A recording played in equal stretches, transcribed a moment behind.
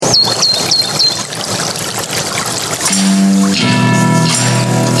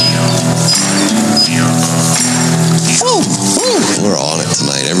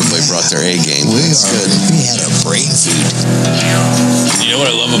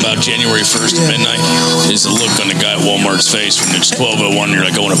about January 1st at midnight is the look on the guy at Walmart's face when it's 12:01 and you're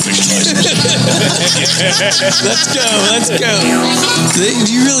like, I want a fishing license. Let's go. Do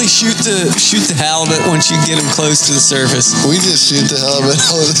you really shoot the halibut once you get him close to the surface? We just shoot the halibut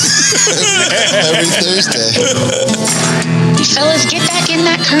every Thursday. Fellas, get back in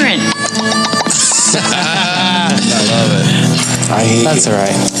that current. I love it. That's all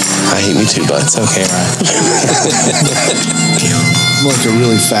right. I hate me too, bud. It's okay, Ryan. Like a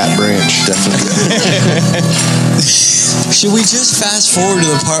really fat branch, definitely. Should we just fast forward to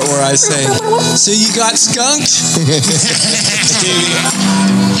the part where I say, so you got skunked?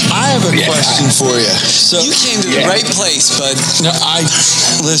 I have a question for you. So You came to the right place, bud. no,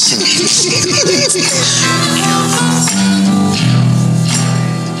 listen.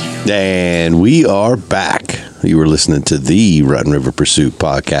 And we are back. You were listening to the Rotten River Pursuit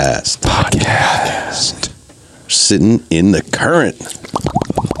podcast. Sitting in the current.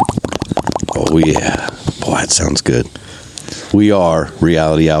 Oh, yeah. Boy, that sounds good. We are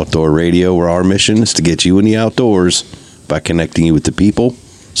Reality Outdoor Radio, where our mission is to get you in the outdoors by connecting you with the people,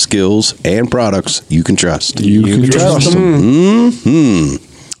 skills, and products you can trust. You can trust them.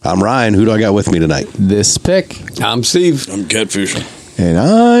 I'm Ryan. Who do I got with me tonight? This pick. I'm Steve. I'm catfishing. And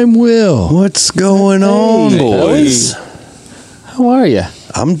I'm Will. What's going on, boys? How are you?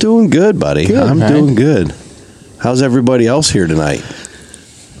 I'm doing good, buddy. Good, I'm man. doing good. How's everybody else here tonight?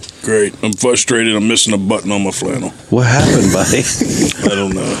 Great. I'm frustrated. I'm missing a button on my flannel. What happened, buddy? I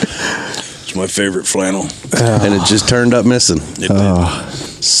don't know. It's my favorite flannel. And it just turned up missing. It did.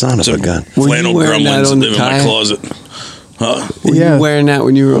 Son of a gun. Were you Flannel wearing that gremlins on the live in my kayak? closet. Huh? Were you wearing that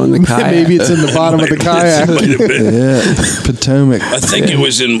when you were on the kayak? Maybe it's in the bottom of the kayak. Might have been. Yeah, Potomac. I think it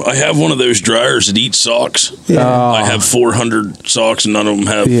was in. I have one of those dryers that eats socks. I have 400 socks, and none of them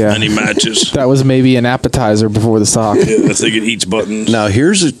have any matches. That was maybe an appetizer before the sock. Yeah, I think it eats buttons. Now,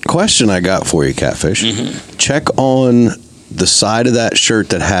 here's a question I got for you, Catfish. Check on the side of that shirt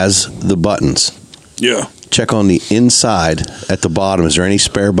that has the buttons. Yeah, Check on the inside at the bottom. Is there any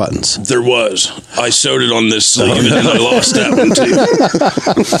spare buttons? there was. I sewed it on this sleeve, and I lost that one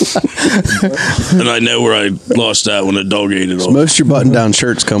too. And I know where I lost that when the dog ate it all. Most of your button-down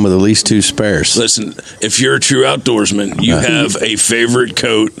shirts come with at least 2 spares. Listen, if you're a true outdoorsman, you have a favorite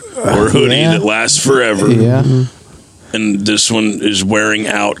coat or hoodie that lasts forever. Yeah. And this one is wearing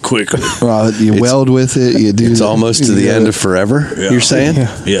out quickly. Well, you weld with it. You do. It's almost to the end of forever, Yeah. you're saying?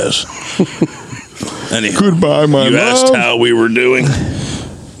 Yes. Anyhow, Goodbye, my you asked love. how we were doing.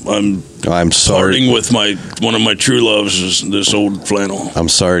 I'm sorry. parting with one of my true loves is this old flannel. I'm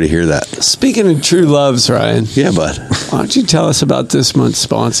sorry to hear that. Speaking of true loves, Ryan, Yeah, bud. why don't you tell us about this month's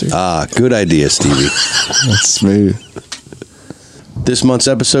sponsor? Good idea, Stevie. That's smooth. This month's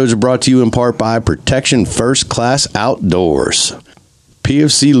episodes are brought to you in part by Protection First Class Outdoors.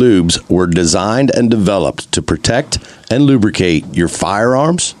 PFC lubes were designed and developed to protect and lubricate your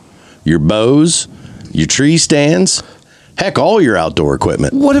firearms, your bows, your tree stands, heck, all your outdoor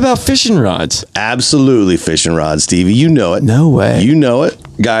equipment. What about fishing rods? Absolutely fishing rods, Stevie. You know it. No way. You know it.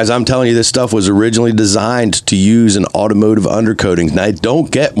 Guys, I'm telling you, this stuff was originally designed to use in automotive undercoatings. Now, it don't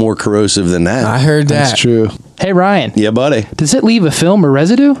get more corrosive than that. I heard that. That's true. Hey, Ryan. Yeah, buddy. Does it leave a film or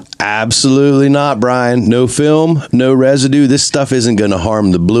residue? Absolutely not, Brian. No film, no residue. This stuff isn't going to harm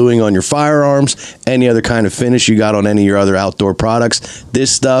the bluing on your firearms, any other kind of finish you got on any of your other outdoor products.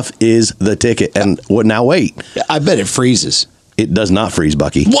 This stuff is the ticket. And now wait. I bet it freezes. It does not freeze,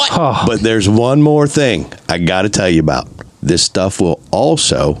 Bucky. What? Oh. But there's one more thing I got to tell you about. This stuff will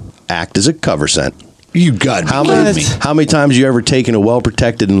also act as a cover scent. You got How me. many times you ever taken a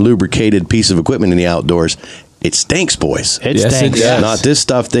well-protected and lubricated piece of equipment in the outdoors? It stinks, boys. It Yes, stinks. it does. Not this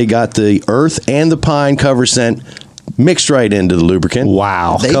stuff. They got the earth and the pine cover scent mixed right into the lubricant.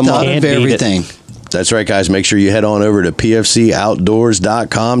 Wow. They Come thought on. of Can't beat it. everything. That's right, guys. Make sure you head on over to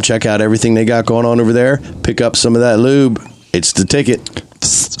pfcoutdoors.com. Check out everything they got going on over there. Pick up some of that lube. It's the ticket.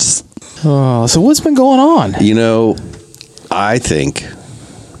 Oh, so what's been going on? You know, I think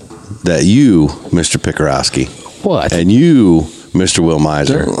that you, Mr. Pikarowski, What? and you, Mr. Will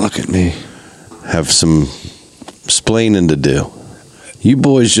Miser, Don't look at me. have some splaining to do. You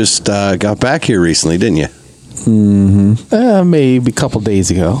boys just got back here recently, didn't you? Maybe a couple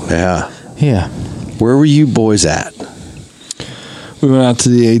days ago. Yeah. Yeah. Where were you boys at? We went out to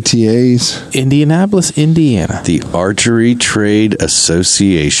the ATAs. Indianapolis, Indiana. The Archery Trade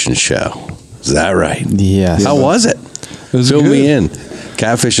Association show. Is that right? Yes. How was it? It was Fill good. me in.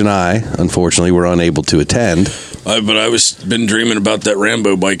 Catfish and I, unfortunately, were unable to attend. But I was been dreaming about that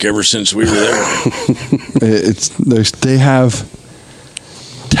Rambo bike ever since we were there. They have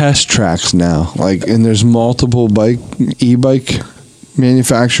test tracks now, and there's multiple e-bike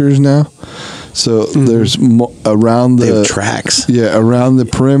manufacturers now. So there's around They the have tracks. Yeah, around the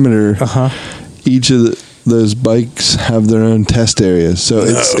perimeter. Each of those bikes have their own test areas. So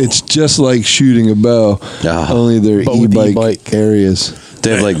it's just like shooting a bow, only they're But with e-bike areas.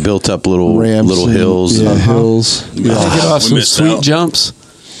 They have like built up little Ramps little and- hills. Yeah, hills. Get off We some missed sweet out. jumps.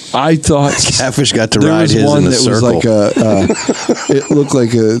 I thought Catfish got to there ride was his one in a that circle. was like it looked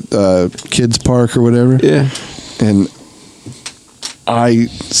like a kids park or whatever. Yeah. And I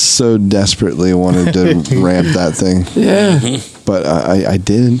so desperately wanted to ramp that thing, Yeah. but I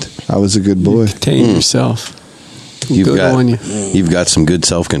didn't. I was a good boy. Contain yourself. You've Good on you. you've got some good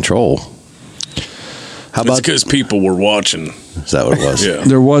self control. How It's about because people were watching. is that what it was? Yeah.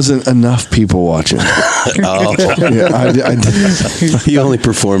 There wasn't enough people watching. Oh, Yeah, I did. he only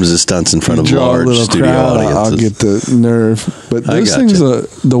performs his stunts in front of Draw a large little studio crowd, I'll audiences. get the nerve. But I those gotcha.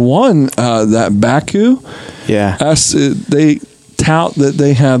 things, the one that Baku, Yeah. they tout that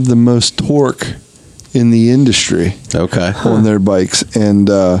they have the most torque in the industry Okay. on their bikes, and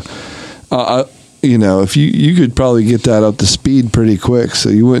if you could probably get that up to speed pretty quick, so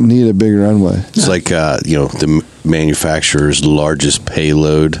you wouldn't need a big runway. It's like the manufacturer's largest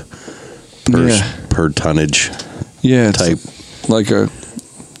payload per tonnage Yeah, it's type. like a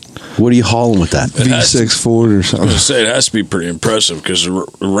What are you hauling with that? V6 Ford or I was something. gonna say it has to be pretty impressive because the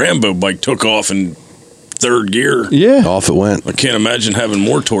Rambo bike took off in third gear. Yeah. Off it went. I can't imagine having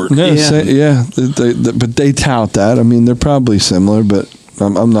more torque. No, but they tout that. I mean, they're probably similar, but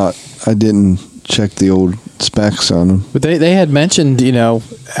I'm not. I didn't check the old specs on them. But they had mentioned,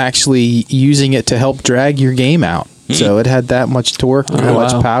 actually using it to help drag your game out. So it had that much torque, that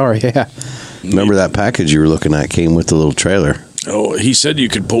much power. Yeah. Remember that package you were looking at came with the little trailer. Oh, he said you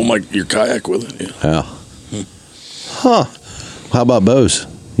could pull your kayak with it. Yeah. Yeah. Huh. How about bows?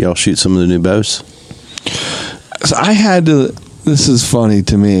 Y'all shoot some of the new bows? So I had to. This is funny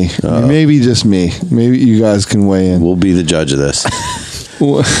to me. Maybe just me. Maybe you guys can weigh in. We'll be the judge of this.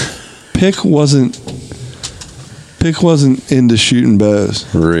 Pick wasn't into shooting bows,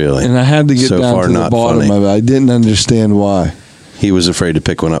 Really? and I had to get So down far, to the not bottom funny. of it. I didn't understand why. He was afraid to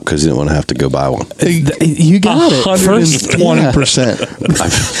pick one up because he didn't want to have to go buy one. You got it. First,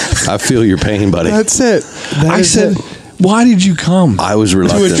 120%. I feel your pain, buddy. That's it. I said, "Why did you come I was to a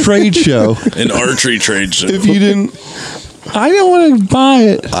reluctant. trade show An archery trade show. if you didn't?" I didn't want to buy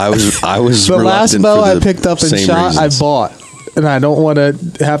it. I was The last reluctant bow for I the picked up and same shot, reasons. I bought. And I don't want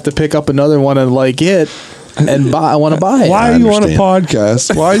to have to pick up another one and like it and buy. I want to buy it. Why I are you on a understand.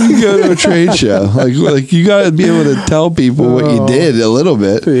 podcast? Why do you go to a trade show? Like you got to be able to tell people what you did a little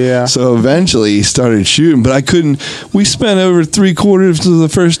bit. Yeah. So eventually he started shooting, but I couldn't. We spent over 3/4 of the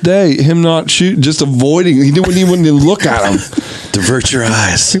first day him not shooting, just avoiding. He didn't even look at him. Divert your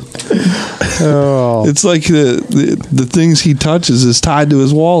eyes. Oh. It's like the things he touches is tied to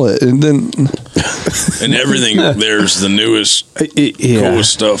his wallet, and then And everything there's the newest,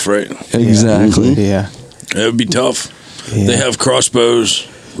 coolest stuff, right? exactly. Yeah. It would be tough. Yeah. They have crossbows,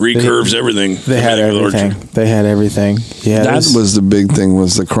 recurves, everything. They had everything. They had everything. Yeah. That was the big thing.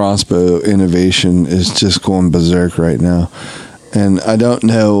 Was the crossbow innovation is just going berserk right now, and I don't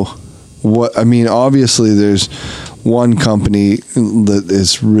know what. I mean, obviously, there's one company that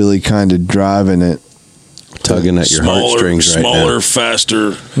is really kind of driving it. Tugging at your heartstrings right smaller, now.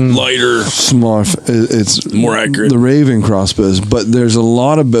 faster, lighter, Small. It's more accurate. the Raven crossbows, but there's a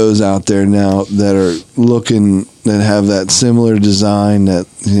lot of bows out there now that are looking that have that similar design. That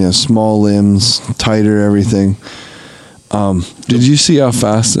small limbs, tighter everything. Did you see how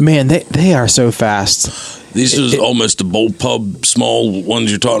fast? Man, they are so fast. These are almost the bullpup small ones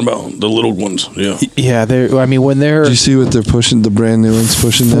you're talking about, the little ones. Yeah. Yeah, they're. I mean, when they're Did you see what they're pushing? The brand new ones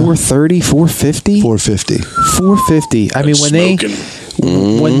pushing now. 430, 450, 450. 450. I mean, when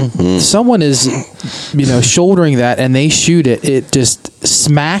Smoking. when someone is, shouldering that and they shoot it, it just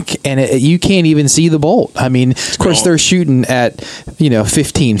smack and you can't even see the bolt. I mean, of course gone. they're shooting at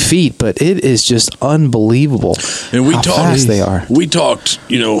 15 feet, but it is just unbelievable. And we how talked. fast they are. We talked.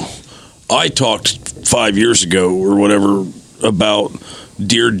 I talked 5 years ago or whatever about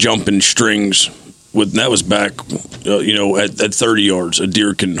deer jumping strings. That was back, at 30 yards, a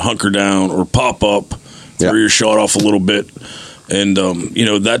deer can hunker down or pop up, throw your shot off a little bit. And,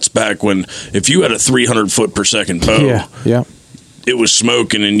 that's back when if you had a 300 foot per second bow, Yeah. it was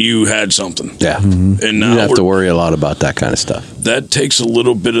smoking and you had something. Yeah. And You now have to worry a lot about that kind of stuff. that takes a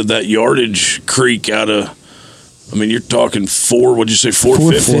little bit of that yardage creek out of. I mean, you're talking 450?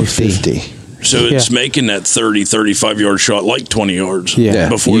 450. So it's making that 30, 35-yard shot like 20 yards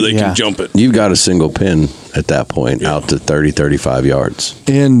before they can jump it. You've got a single pin at that point out to 30, 35 yards.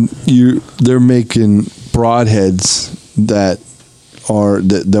 And they're making broadheads that are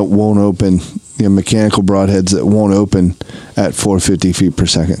that won't open. Mechanical broadheads that won't open at 450 feet per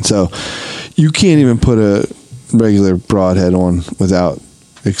second. So you can't even put a regular broadhead on without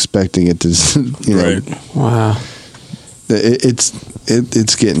expecting it to. Right. Wow.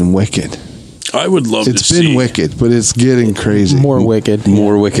 It's getting wicked. I would love to see. It's been wicked, but it's getting crazy. More wicked.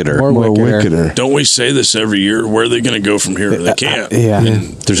 More wickeder. More wickeder. Don't we say this every year? Where are they going to go from here? They can't. Yeah.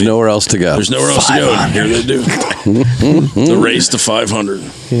 There's nowhere else to go. There's nowhere else to go. And here they do. The race to 500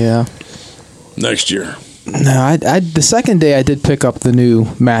 Yeah. next year. No, I the second day I did pick up the new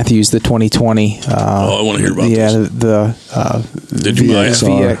Matthews, the 2020. I want to hear about this. The Did you buy it?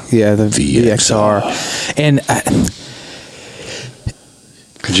 the VXR. And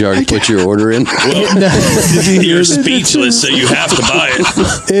Did you already put your order in? You're speechless, so you have to buy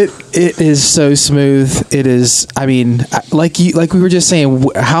it. It is so smooth. It is. I mean, like we were just saying,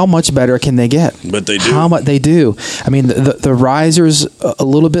 how much better can they get? But they do. How much they do. I mean, the riser's a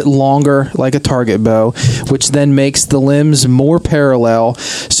little bit longer, like a target bow, which then makes the limbs more parallel.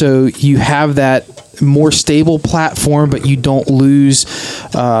 So you have that more stable platform, but you don't lose.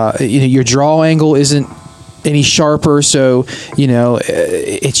 Your draw angle isn't any sharper, so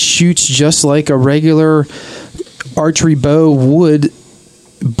it shoots just like a regular archery bow would,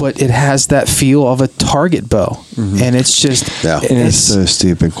 but it has that feel of a target bow. And it's just it's so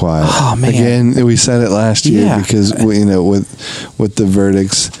steep and quiet. Oh man, again, we said it last year because with the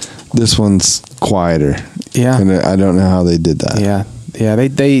verdicts, this one's quieter. And I don't know how they did that. Yeah,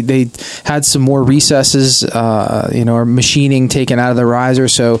 they had some more recesses, or machining taken out of the riser.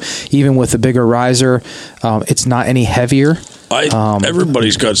 So even with the bigger riser, it's not any heavier.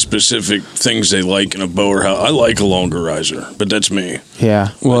 Everybody's got specific things they like in a bow or how. I like a longer riser, but that's me.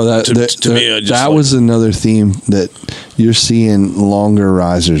 Yeah. Well, to me, I just was another theme that you're seeing longer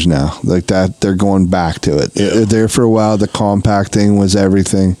risers now. Like that, they're going back to it. Yeah. There for a while, the compact thing was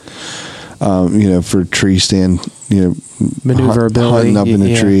everything. For tree stand, maneuverability, hunting up in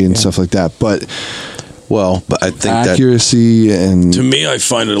a tree and stuff like that. But I think accuracy and to me, I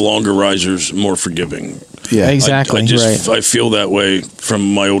find a longer riser's more forgiving. Yeah, exactly. I feel that way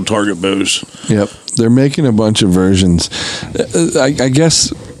from my old target bows. Yep, they're making a bunch of versions. I guess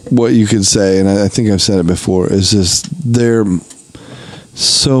what you could say, and I think I've said it before, is just they're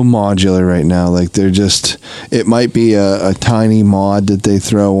so modular right now. Like it might be a tiny mod that they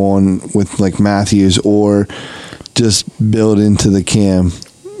throw on with like Matthews, or just build into the cam.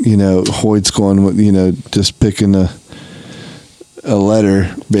 Hoyt's going with just picking a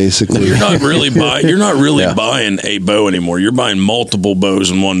letter basically. You're not really buying a bow anymore. You're buying multiple bows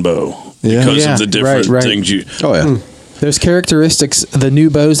in one bow because of the different things you. Oh yeah. There's characteristics. The new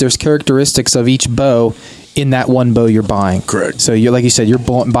bows. There's characteristics of each bow in that one bow you're buying. Correct. So you're, like you said, you're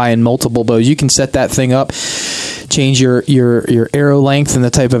buying multiple bows. You can set that thing up, change your arrow length and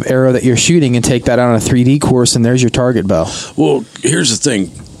the type of arrow that you're shooting, and take that on a 3D course, and there's your target bow. Well, here's the thing.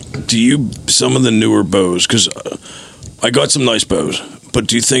 Some of the newer bows, because I got some nice bows, but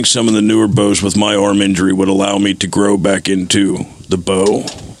do you think some of the newer bows with my arm injury would allow me to grow back into the bow?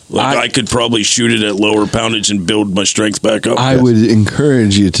 Like I could probably shoot it at lower poundage and build my strength back up. I would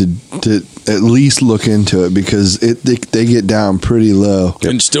encourage you to at least look into it, because they get down pretty low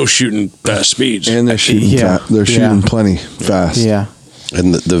and still shooting fast speeds, and they're shooting shooting plenty fast. Yeah.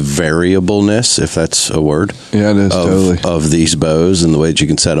 And the variableness, if that's a word, it is totally of these bows and the way that you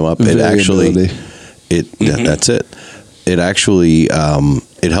can set them up. That's it. It actually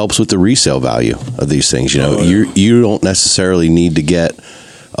it helps with the resale value of these things. You don't necessarily need to get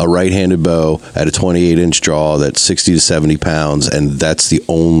a right-handed bow at a 28-inch draw that's 60 to 70 pounds, and that's the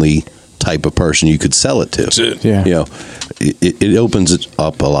only type of person you could sell it to. That's it. Yeah. It opens it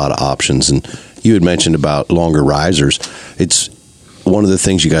up a lot of options. And you had mentioned about longer risers. It's one of the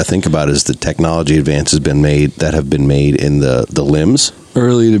things you got to think about is the technology advances have been made in the limbs.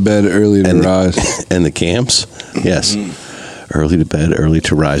 Early to bed, early to rise. And the cams. Yes. Early to bed, early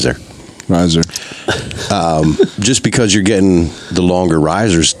to riser. Just because you're getting the longer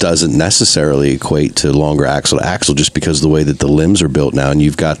risers doesn't necessarily equate to longer axle to axle, just because of the way that the limbs are built now, and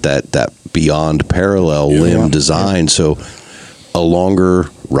you've got that beyond parallel limb design. So a longer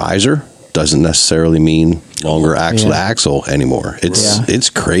riser doesn't necessarily mean longer axle to axle anymore. It's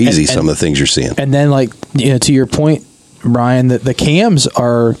crazy some of the things you're seeing. And then, to your point, Brian, that the cams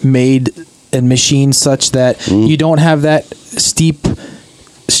are made and machined such that you don't have that steep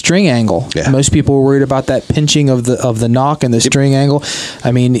string angle. Yeah. Most people are worried about that pinching of the knock and the string angle.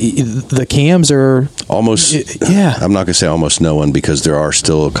 I mean, the cams are almost. I'm not going to say almost no one, because there are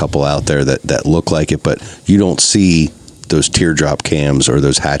still a couple out there that look like it, but you don't see those teardrop cams or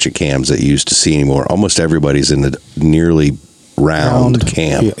those hatchet cams that you used to see anymore. Almost everybody's in the nearly round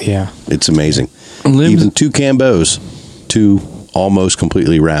cam. Yeah. It's amazing. Limbs- Even 2 cam bows, 2 almost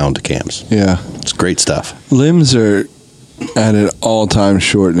completely round cams. Yeah. It's great stuff. Limbs are at an all-time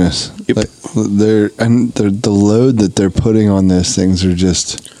shortness. Yep. Like, the load that they're putting on those things are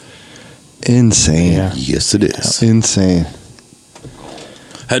just insane. Yeah. Yes, it is. Insane.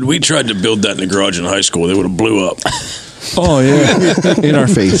 Had we tried to build that in the garage in high school, they would have blew up. Oh yeah, in our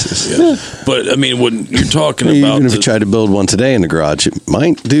faces. Yeah. But I mean, when you're talking about Even if you try to build one today in the garage, it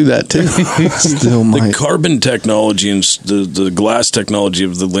might do that too. Still the might. carbon technology and the glass technology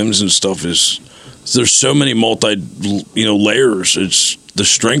of the limbs and stuff there's so many layers. It's the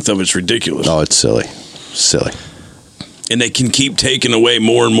strength of it's ridiculous. Oh, it's silly. And they can keep taking away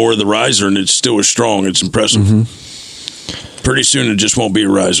more and more of the riser, and it's still as strong. It's impressive. Mm-hmm. Pretty soon, it just won't be a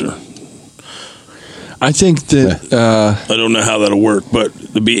riser. I think that I don't know how that'll work, but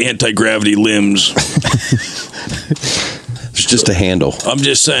there'll be anti-gravity limbs. It's just a handle. I'm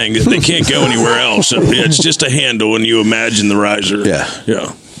just saying that they can't go anywhere else. So, yeah, it's just a handle, and you imagine the riser. Yeah.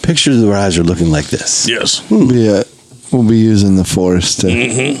 Picture the riser looking like this. Yes. we'll be using the forest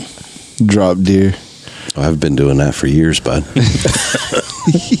to drop deer. Oh, I've been doing that for years, bud.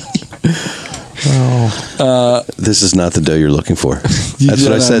 This is not the dough you're looking for. That's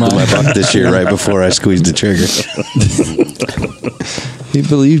what I said to my buck this year, right before I squeezed the trigger. He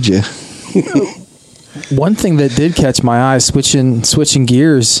believed you. One thing that did catch my eye, switching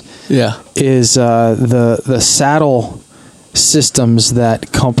gears, is the saddle systems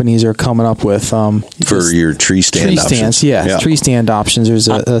that companies are coming up with For your tree stand options. stands. Tree stand options. There's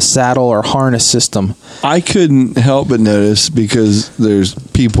a saddle or harness system. I couldn't help but notice because there's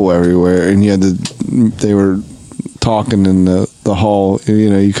people everywhere, and they were talking in the hall.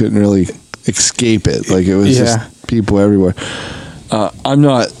 You couldn't really escape it. Like it was just people everywhere.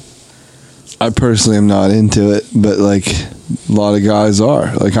 I personally am not into it, but like a lot of guys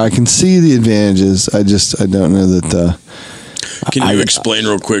are. Like I can see the advantages. I don't know that. Can you explain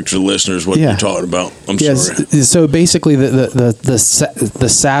real quick to the listeners what you're talking about? I'm sorry. So basically, the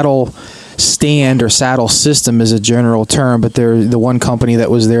saddle stand or saddle system is a general term, but they're the one company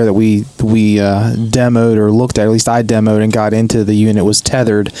that was there that we demoed or looked at. At least I demoed and got into the unit was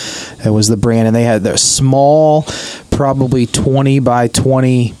Tethered. It was the brand, and they had their small, probably 20 by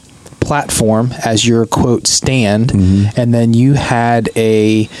 20 platform as your quote stand, and then you had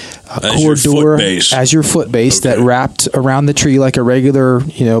a corridor as your foot base that wrapped around the tree like a regular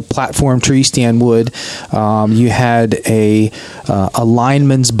platform tree stand would. You had a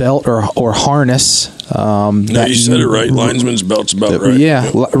lineman's belt or harness. No, you said it right. Lineman's belt's about right. Yeah,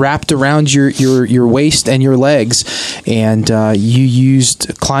 wrapped around your waist and your legs, and you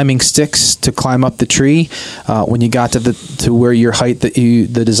used climbing sticks to climb up the tree. When you got to where your height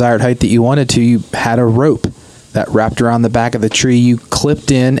the desired height that you wanted to, you had a rope that wrapped around the back of the tree. You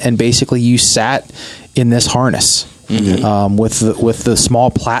clipped in, and basically you sat in this harness. With the small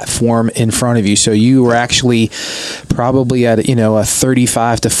platform in front of you, so you were actually probably at a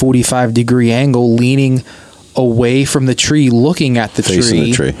 35 to 45 degree angle, leaning away from the tree, looking at the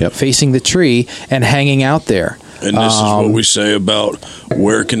facing the tree, and hanging out there. And this is what we say about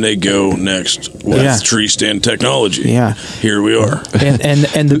where can they go next with tree stand technology. Yeah, here we are.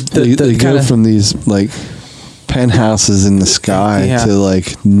 And they go from these like penthouses in the sky to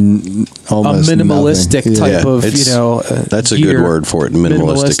like almost a minimalistic type of that's a good word for it,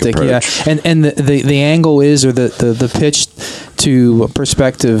 minimalistic approach. And the angle is, or the pitch to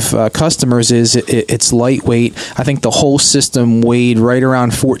prospective customers is it's lightweight. I think the whole system weighed right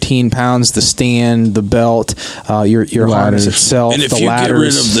around 14 pounds, the stand, the belt, your harness itself, and if you get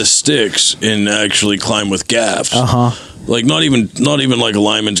rid of the sticks and actually climb with gaffs, like not even like a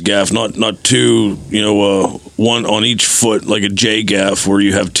lineman's gaff, not two, one on each foot, like a J gaff where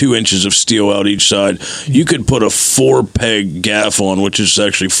you have 2 inches of steel out each side. You could put a 4-peg gaff on, which is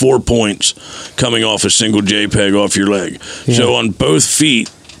actually 4 points coming off a single J peg off your leg. Yeah. So on both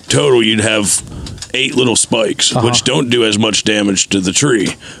feet total, you'd have 8 little spikes, which don't do as much damage to the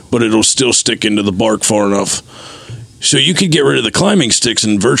tree, but it'll still stick into the bark far enough. So you could get rid of the climbing sticks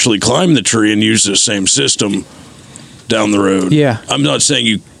and virtually climb the tree and use the same system down the road. Yeah, I'm not saying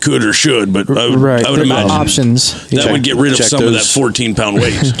you could or should, but I would imagine options that would get rid of some of that 14-pound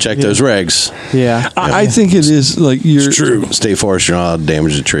weight. Check those regs. Yeah, I think it is like it's true. State Forest, you're not allowed to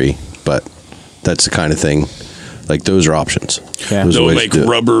damage the tree, but that's the kind of thing. Like those are options. Yeah, they'll make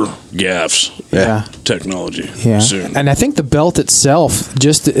rubber gaffs. Yeah, technology. Yeah, soon. And I think the belt itself,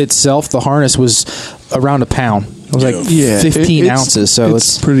 the harness was around a pound. It was like 15 ounces. So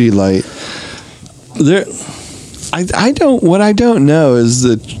it's pretty light. What I don't know is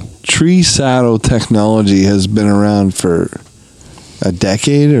the tree saddle technology has been around for a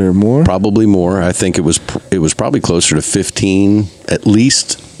decade or more? Probably more. I think it was probably closer to 15, at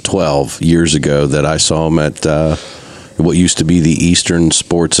least 12 years ago that I saw them at what used to be the Eastern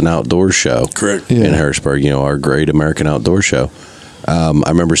Sports and Outdoors Show. Correct. In Harrisburg, our great American Outdoor Show. I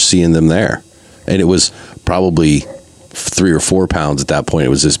remember seeing them there, and it was probably 3 or 4 pounds at that point. It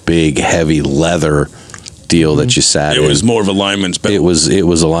was this big, heavy leather deal that you sat in. It was more of a lineman's belt. It was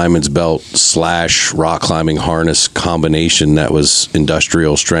a lineman's belt / rock climbing harness combination that was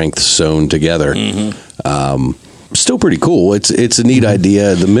industrial strength sewn together. Still pretty cool. It's a neat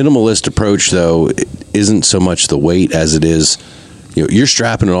idea. The minimalist approach, though, isn't so much the weight as it is, you're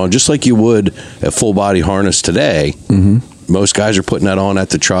strapping it on just like you would a full body harness today. Most guys are putting that on at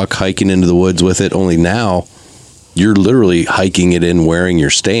the truck, hiking into the woods with it. Only now you're literally hiking it in wearing your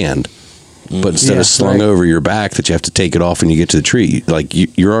stand. But instead of slung over your back that you have to take it off when you get to the tree, like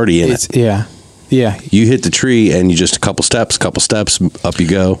you're already in it. Yeah. You hit the tree and you just a couple steps, up you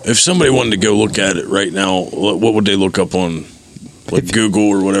go. If somebody wanted to go look at it right now, what would they look up on Google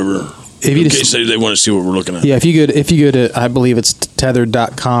or whatever? In case they want to see what we're looking at. Yeah, if you go to, I believe it's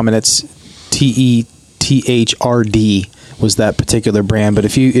tethered.com, and it's TETHRD was that particular brand. But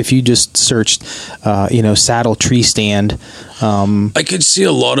if you just searched, saddle tree stand, I could see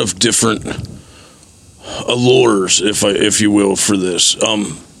a lot of different allures, if you will, for this.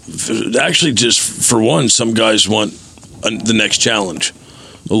 Actually, just for one, some guys want the next challenge.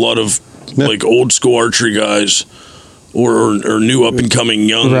 A lot of like old school archery guys or new up and coming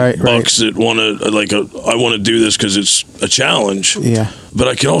young bucks that want to I want to do this because it's a challenge. Yeah, but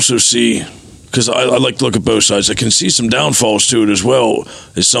I can also see. Because I like to look at both sides. I can see some downfalls to it as well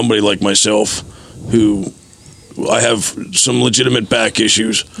as somebody like myself who I have some legitimate back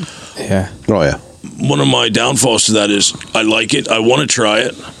issues. Yeah. Oh, yeah. One of my downfalls to that is I like it. I want to try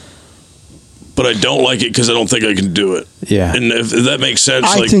it. But I don't like it because I don't think I can do it. Yeah. And if that makes sense.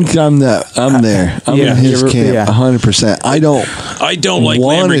 I think I'm there. I'm in his camp 100%. I don't like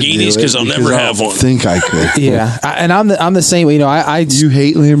Lamborghinis because I'll never have one. I think I could. Yeah. And I'm the same. You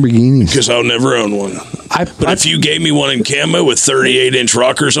hate Lamborghinis because I'll never own one. But if you gave me one in camo with 38-inch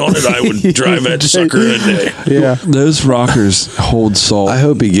rockers on it, I would drive that sucker in a day. Yeah. Those rockers hold salt. I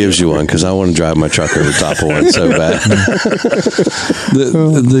hope he gives you one because I want to drive my truck over the top of one so bad.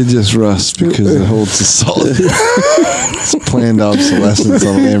 They just rust because it holds the salt. It's planned obsolescence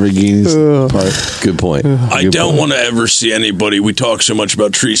on Lamborghini's part. Good point. I don't want to ever see anybody. We talk so much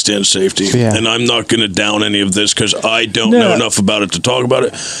about tree stand safety, and I'm not going to down any of this because I don't know enough about it to talk about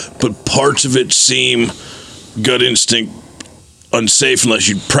it. But parts of it seem gut instinct unsafe unless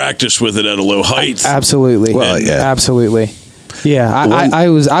you practice with it at a low height. Absolutely. Well, yeah. Absolutely. Yeah, I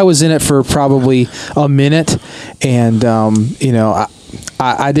was in it for probably a minute, and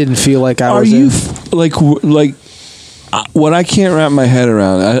I didn't feel like I was. Are you like what I can't wrap my head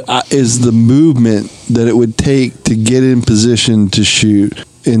around is the movement that it would take to get in position to shoot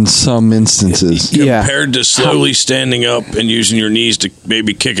in some instances. Compared to slowly standing up and using your knees to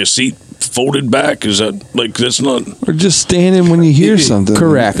maybe kick a seat folded back, is that that's not? Or just standing when you hear something.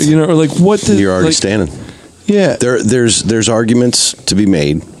 Correct. Or like what? You're already standing. Yeah. There's arguments to be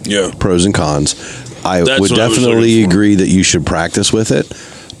made. Yeah. Pros and cons. I would definitely agree that you should practice with it.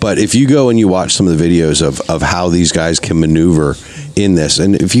 But if you go and you watch some of the videos of how these guys can maneuver in this,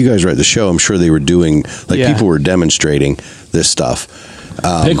 and if you guys read the show, I'm sure they were doing, people were demonstrating this stuff.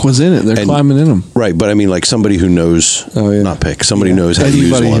 Pick was in it. They're climbing in them. Right, but I mean, like somebody who knows, not Pick, somebody knows how to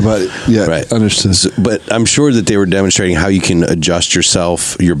use one. Right, understood. But I'm sure that they were demonstrating how you can adjust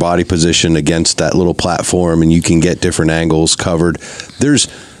yourself, your body position against that little platform, and you can get different angles covered.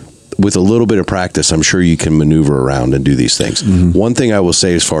 With a little bit of practice, I'm sure you can maneuver around and do these things. Mm-hmm. One thing I will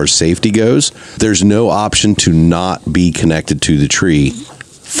say as far as safety goes, there's no option to not be connected to the tree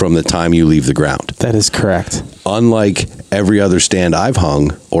from the time you leave the ground. That is correct. Unlike every other stand I've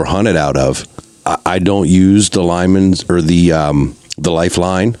hung or hunted out of, I don't use the lineman's or the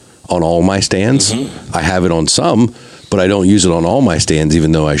lifeline on all my stands. Mm-hmm. I have it on some, but I don't use it on all my stands,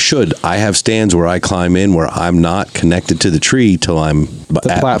 even though I should. I have stands where I climb in where I'm not connected to the tree till I'm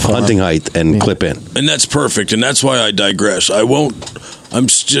at hunting height and clip in. And that's perfect, and that's why I digress. I'm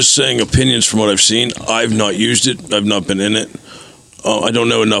just saying opinions from what I've seen. I've not used it. I've not been in it. I don't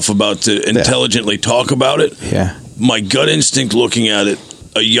know enough about to intelligently talk about it. Yeah. My gut instinct looking at it,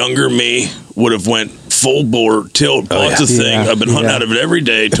 a younger me would have went full bore, tilt, bought the thing. I've been hunting out of it every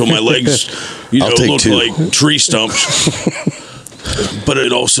day till my legs, look like tree stumps. But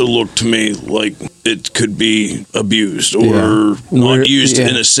it also looked to me like it could be abused or Yeah. not used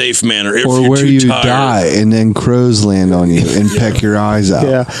in a safe manner if Or you're where too you tired. die and then crows land on you and peck your eyes out.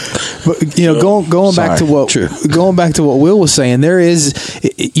 Yeah, but going back to what Will was saying, there is,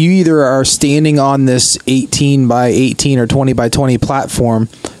 you either are standing on this 18 by 18 or 20 by 20 platform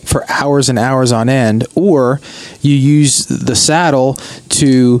for hours and hours on end, or you use the saddle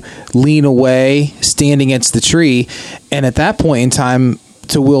to lean away, stand against the tree, and at that point in time,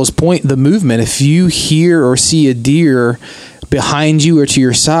 to Will's point, the movement, if you hear or see a deer behind you or to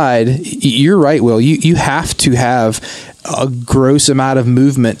your side, you're right, Will, you have to have a gross amount of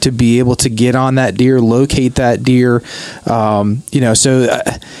movement to be able to get on that deer, locate that deer,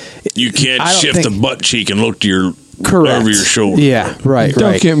 You can't I don't shift think- the butt cheek and look to your correct over your shoulder. Yeah, right.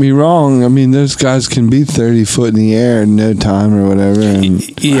 Don't get me wrong. I mean, those guys can be 30 foot in the air in no time or whatever. And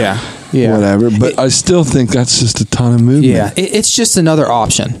Yeah. whatever. But I still think that's just a ton of movement. Yeah, it's just another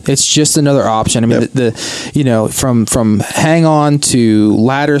option. It's just another option. I mean, from hang on to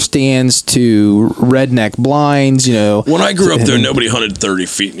ladder stands to redneck blinds. When I grew up, though, nobody hunted 30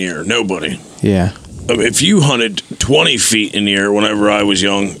 feet in the air. Nobody. Yeah. I mean, if you hunted 20 feet in the air whenever I was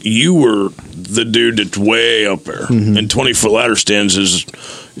young, you were the dude that's way up there. And 20-foot ladder stands is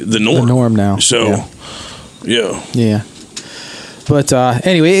the norm. The norm now. So, Yeah. But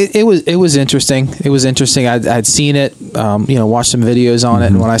anyway, it was interesting. It was interesting. I'd seen it, watched some videos on it,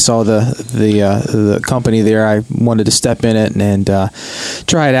 and when I saw the company there, I wanted to step in it and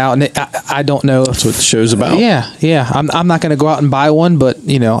try it out. And I don't know if That's what the show's about. Yeah. I'm not going to go out and buy one, but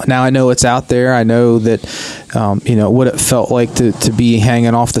now I know it's out there. I know that what it felt like to be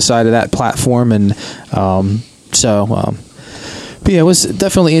hanging off the side of that platform, and but yeah, it was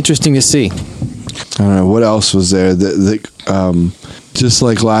definitely interesting to see. I don't know what else was there. Just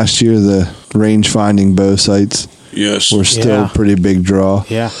like last year, the range finding bow sights yes. were still a pretty big draw.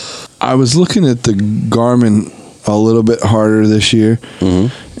 Yeah. I was looking at the Garmin a little bit harder this year,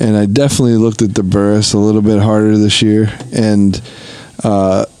 and I definitely looked at the Burris a little bit harder this year. And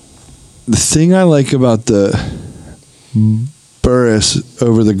the thing I like about the Burris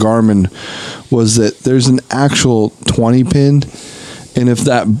over the Garmin was that there's an actual 20 pin, and if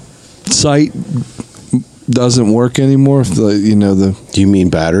that sight doesn't work anymore, if the Do you mean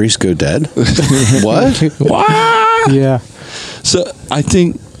batteries go dead? What? Yeah. So I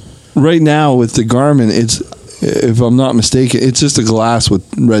think right now with the Garmin, it's, if I'm not mistaken, it's just a glass with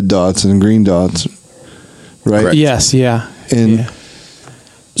red dots and green dots, right? Correct. Yes. Yeah. And yeah.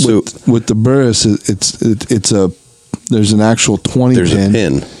 So with the Burris, it's a there's an actual 20 there's pin, a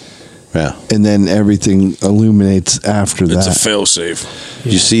pin. Yeah. and then everything illuminates after It's that. a fail-safe.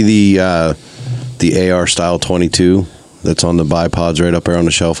 Did you see the AR style 22 that's on the bipods right up there on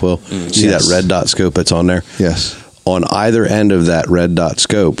the shelf, Will? See Yes. that red dot scope that's on there? Yes. On either end of that red dot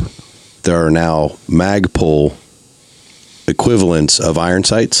scope, there are now Magpul equivalents of iron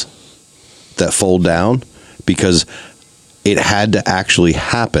sights that fold down, because it had to actually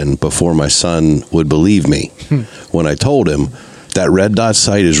happen before my son would believe me when I told him that red dot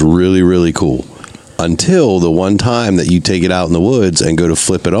sight is really, really cool. Until the one time that you take it out in the woods and go to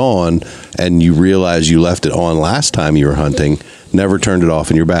flip it on and you realize you left it on last time you were hunting, never turned it off,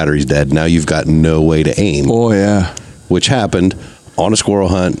 and your battery's dead. Now you've got no way to aim. Oh yeah. Which happened on a squirrel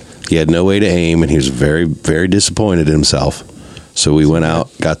hunt. He had no way to aim, and he was very, very disappointed in himself. So we went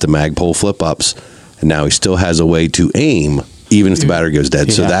out, got the Magpul flip-ups, and now he still has a way to aim, even if the battery goes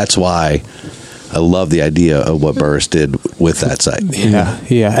dead. So that's why I love the idea of what Burris did with that sight.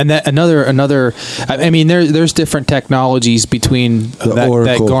 Yeah, and that another. I mean, there's different technologies between that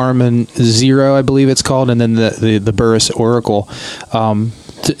Garmin Zero, I believe it's called, and then the Burris Oracle.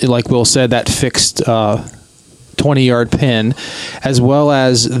 Like Will said, that fixed 20-yard pin, as well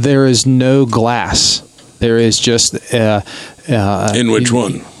as there is no glass. There is just In which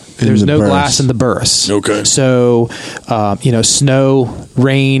one? There's the no Burris. glass in the Burris. Okay. So, snow,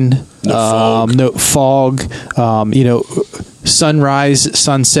 rain, no fog, sunrise,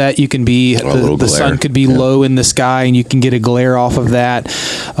 sunset. You can be the sun could be low in the sky, and you can get a glare off of that. Is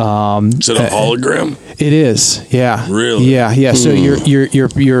it a hologram? It is. Yeah. Really? Yeah. So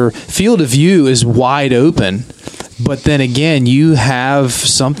your field of view is wide open. But then again, you have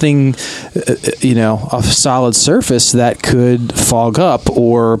something, a solid surface that could fog up,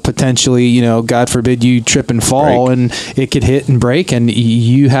 or potentially, God forbid, you trip and fall, and it could hit and break, and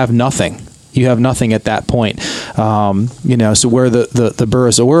you have nothing. You have nothing at that point. So where the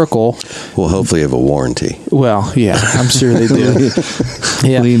Burris Oracle, Well, hopefully you have a warranty. well, yeah, I'm sure they do.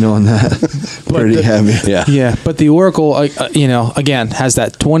 Yeah. Lean on that. Pretty heavy. Yeah. Yeah, but the Oracle, again, has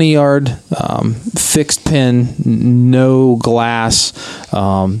that 20-yard fixed pin, no glass.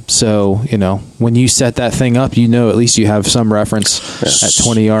 So, when you set that thing up, at least you have some reference at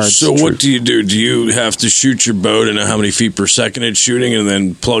 20 yards. So what do? Do you have to shoot your bow to know how many feet per second it's shooting and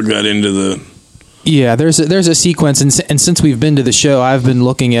then plug that into the... Yeah, there's a sequence, and since we've been to the show, I've been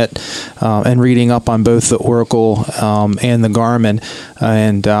looking at and reading up on both the Oracle and the Garmin,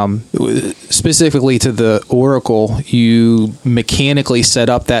 and specifically to the Oracle, you mechanically set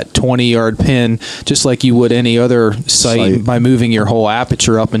up that 20-yard pin just like you would any other sight by moving your whole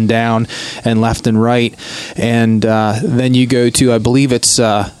aperture up and down and left and right, and then you go to, I believe it's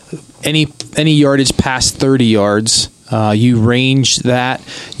any yardage past 30 yards. You range that,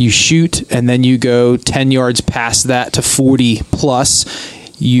 you shoot, and then you go 10 yards past that to 40 plus.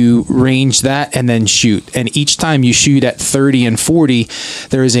 You range that and then shoot. And each time you shoot at 30 and 40,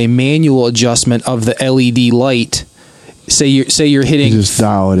 there is a manual adjustment of the LED light. Say you're hitting, you just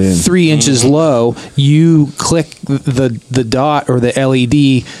dial it in 3 inches low. You click the dot or the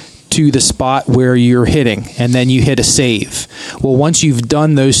LED to the spot where you're hitting, and then you hit a save. Well, once you've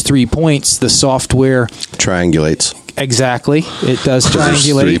done those 3 points, the software Triangulates. Exactly. It does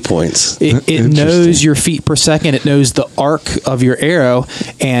triangulate. 3 points. It knows your feet per second. It knows the arc of your arrow,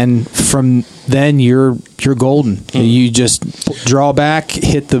 and from then you're golden. You just draw back,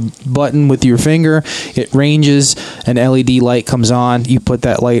 hit the button with your finger. It ranges. An LED light comes on. You put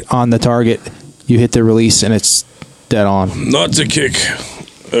that light on the target. You hit the release, and it's dead on. Not to kick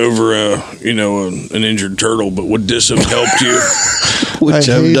over an injured turtle, but would this have helped you? Which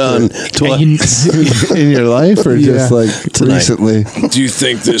I've done in your life, or just like Tonight. Recently? Do you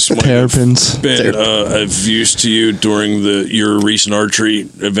think this might Terrapins. have been of use to you during your recent archery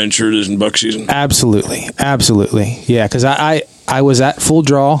adventure in buck season? Absolutely. Yeah, because I was at full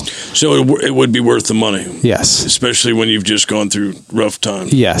draw. So it would be worth the money. Yes. Especially when you've just gone through rough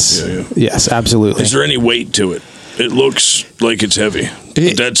times. Yes. Yeah. Yes, absolutely. Is there any weight to it? It looks like it's heavy.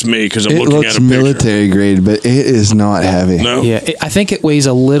 But that's me because I'm It looking looks at a picture. military grade, but it is not heavy. No. Yeah, I think it weighs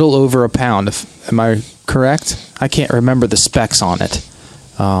a little over a pound. Am I correct? I can't remember the specs on it.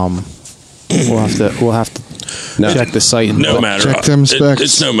 We'll have to check the site. No matter. Check them specs.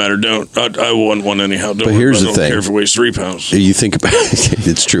 It's no matter. Don't. I want one anyhow. Don't But worry here's about it. the I don't thing. care if it weighs 3 pounds. You think about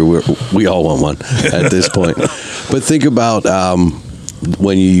it's true. We all want one at this point. But think about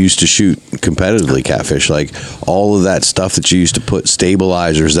when you used to shoot competitively catfish, like all of that stuff that you used to put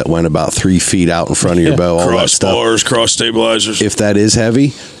stabilizers that went about 3 feet out in front of your bow, all that stuff. Crossbars, cross stabilizers. If that is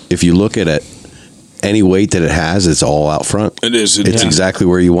heavy, if you look at it, any weight that it has, it's all out front. It is. It's exactly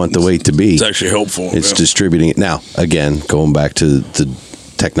where you want the weight to be. It's actually helpful. It's distributing it. Now, again, going back to the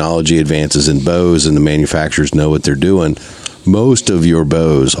technology advances in bows, and the manufacturers know what they're doing. Most of your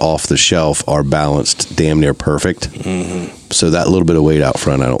bows off the shelf are balanced damn near perfect. Mm-hmm. So that little bit of weight out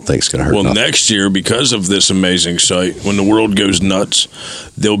front, I don't think is going to hurt. Well, nothing. next year, because of this amazing site, when the world goes nuts,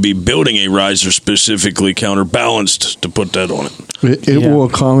 they'll be building a riser specifically counterbalanced to put that on it. It will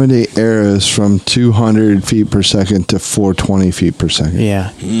accommodate arrows from 200 feet per second to 420 feet per second.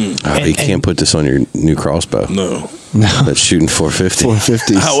 Yeah. You can't put this on your new crossbow. No. That's shooting 450.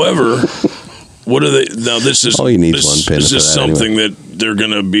 450. However, what are they now? This is all you need this, is one pin. Is for this that something anyway. that they're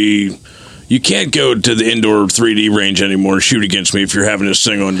going to be? You can't go to the indoor 3D range anymore and shoot against me if you're having this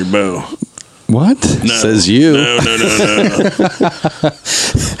thing on your bow. What? No. Says you. No.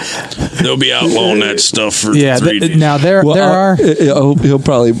 They'll be outlawing that stuff for 3D. Now there are. He'll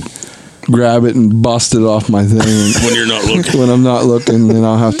probably grab it and bust it off my thing. When you're not looking. When I'm not looking, then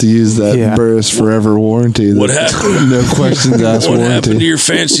I'll have to use that Burris Forever warranty. What happened? No questions asked What warranty. happened to your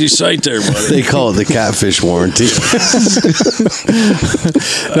fancy site there, buddy? They call it the catfish warranty.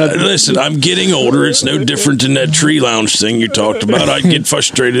 Listen, I'm getting older. It's no different than that tree lounge thing you talked about. I get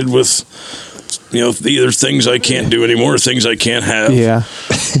frustrated with, either things I can't do anymore or things I can't have. Yeah.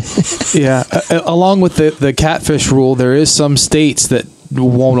 Yeah. Along with the catfish rule, there is some states that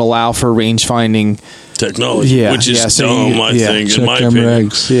won't allow for range finding technology, which is dumb, I think, check in my them opinion.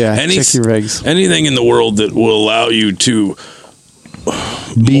 regs. Yeah, check your regs. Anything in the world that will allow you to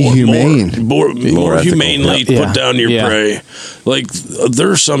be humane, more ethical. humanely put down your prey. Like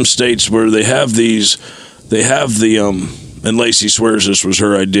there are some states where they have the and Lacey swears this was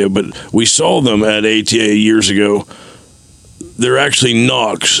her idea, but we saw them at ATA years ago. They're actually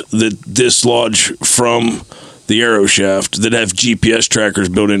knocks that dislodge from the arrow shaft that have GPS trackers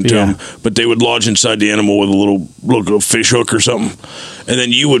built into them, but they would lodge inside the animal with a little fish hook or something, and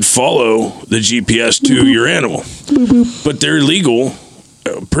then you would follow the GPS to your animal. But they're legal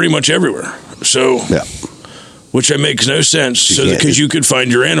pretty much everywhere. So, which makes no sense. Because you could find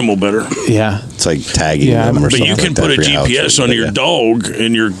your animal better. Yeah, it's like tagging them or but something. you can put a GPS on your dog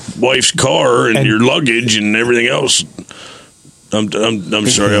and your wife's car and your luggage and everything else. I'm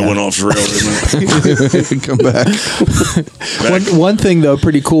sorry, I went off the rail. Come back. One thing though,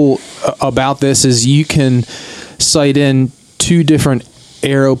 pretty cool about this is you can sight in 2 different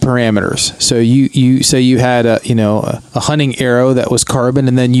arrow parameters. So you say you had a hunting arrow that was carbon,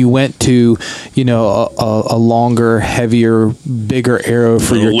 and then you went to a longer, heavier, bigger arrow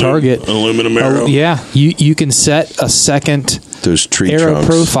for your target, an aluminum arrow. You can set a second those tree arrow trunks,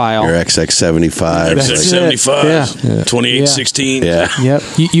 profile. your XX75, XX75, 2816. Yep.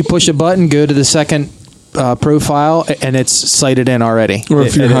 You push a button, go to the second profile, and it's sighted in already. Or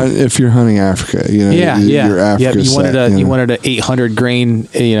if you're hunting Africa, your Africa you wanted an 800 grain,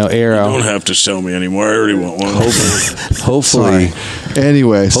 arrow. You don't have to sell me anymore. I already want one. Hopefully.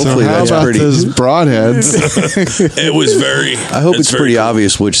 Anyway, hopefully how about those broadheads? It was very. I hope it's pretty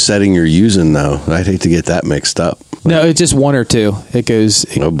obvious which setting you're using, though. I'd hate to get that mixed up. No, it's just 1 or 2. It goes.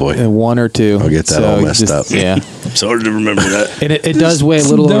 Oh boy, 1 or 2. I'll get that all messed up. Yeah, it's hard to remember that. And it does weigh a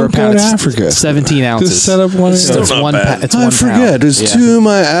little over a pound. Go to Africa. 17 ounces. Just set up one. It's one. It's I 1 forget. pound. Is 2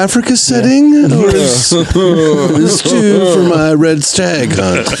 my Africa setting, or is 2 for my red stag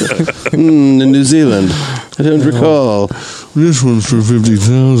hunt in New Zealand? I don't recall. This one's for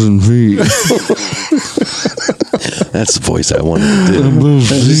 50,000 feet. That's the voice I wanted to do. I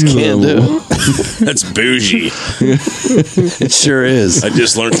just can't do. That's bougie. It sure is. I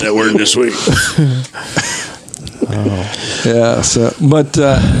just learned that word this week. Yeah. So, but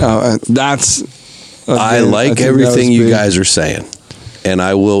that's. I like everything you guys are saying, and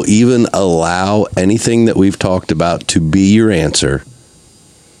I will even allow anything that we've talked about to be your answer.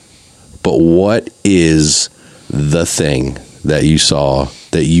 But what is the thing that you saw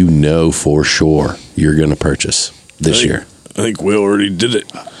that you know for sure you're going to purchase this year? I think Will already did it.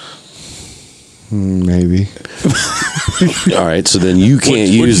 Maybe. All right, so then you can't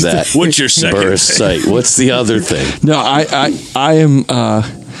use that. What's your second Burris sight? What's the other thing? No, I am.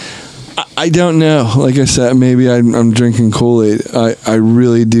 I don't know. Like I said, maybe I'm drinking Kool-Aid. I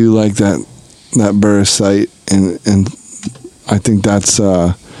really do like that Burris sight, and I think that's.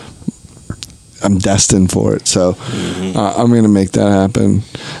 I'm destined for it, so I'm going to make that happen.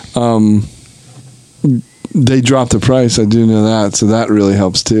 They dropped the price. I do know that, so that really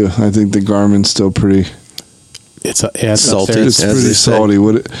helps too. I think the Garmin's still pretty. It's salty. It's pretty salty.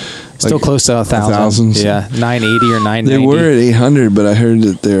 Still close to 1,000. Yeah, 980 or 990. They were at 800, but I heard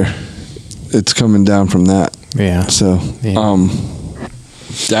that it's coming down from that. Yeah. So, you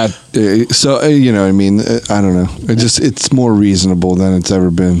know what I mean? I don't know. It's more reasonable than it's ever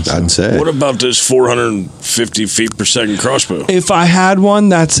been. So. I'd say. What about this 450 feet per second crossbow? If I had one,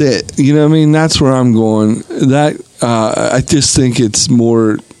 that's it. You know what I mean? That's where I'm going. That I just think it's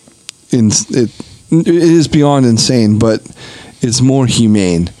more. It is beyond insane, but it's more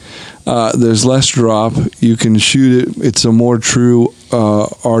humane. There's less drop. You can shoot it. It's a more true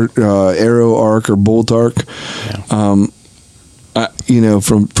arrow arc or bolt arc. Yeah.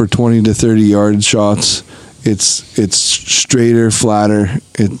 For 20 to 30 yard shots, it's straighter, flatter.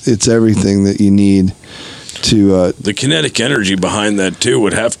 It's everything that you need to. The kinetic energy behind that too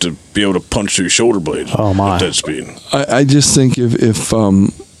would have to be able to punch through shoulder blades. Oh my! At that speed. I just think if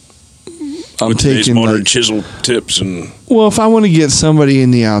I'm taking modern chisel tips and. Well, if I want to get somebody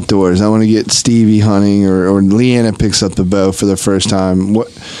in the outdoors, I want to get Stevie hunting or Leanna picks up the bow for the first time.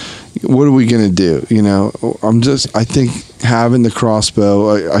 What are we going to do? I think having the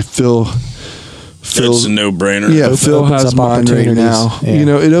crossbow, I feel it's a no-brainer. Yeah, Phil has mine right now.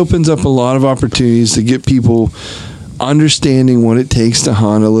 Yeah. It opens up a lot of opportunities to get people understanding what it takes to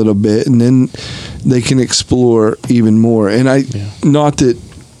hunt a little bit, and then they can explore even more. And not that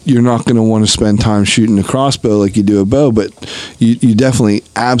you're not going to want to spend time shooting a crossbow like you do a bow, but you definitely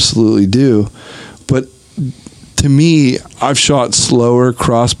absolutely do. But to me, I've shot slower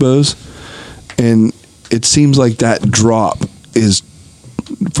crossbows, and it seems like that drop is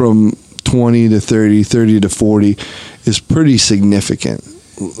from 20 to 30 to 40 is pretty significant,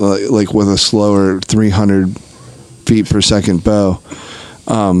 like with a slower 300 feet per second bow.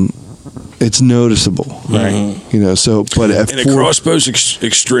 It's noticeable, right? But a crossbow's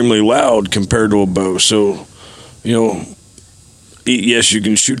extremely loud compared to a bow. So, yes, you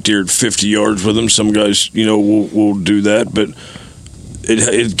can shoot deer at 50 yards with them. Some guys, will do that, but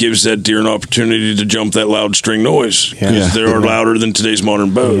it gives that deer an opportunity to jump that loud string noise because they are louder than today's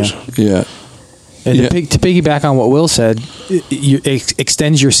modern bows. Yeah. And to piggyback on what Will said, it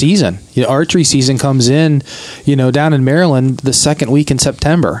extends your season. Archery season comes in, down in Maryland the second week in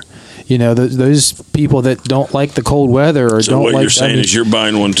September. Those people that don't like the cold weather or so don't like. What you're saying is you're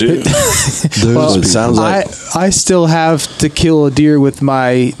buying one too. Well, it sounds like I still have to kill a deer with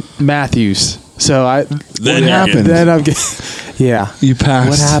my Matthews. So Then what happened? Then I'm You passed.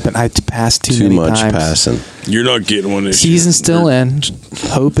 What happened? I passed too many much times. passing. You're not getting one this year. Season's still in.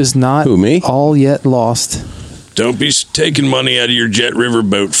 Hope is not all yet lost. Don't be taking money out of your Jet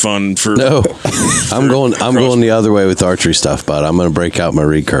Riverboat fund for. No, I'm going the other way with archery stuff, but I'm going to break out my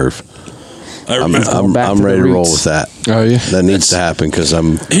recurve. I'm ready to roll with that. Oh yeah, that needs to happen because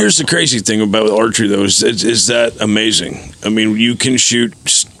I'm. Here's the crazy thing about archery, though, is that amazing? I mean, you can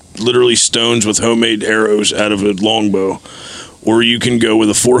shoot literally stones with homemade arrows out of a longbow, or you can go with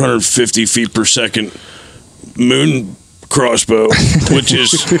a 450 feet per second moon crossbow, which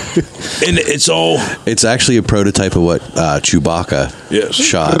is, and it's actually a prototype of what Chewbacca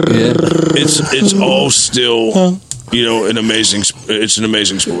shot. Yeah. It's all still. It's an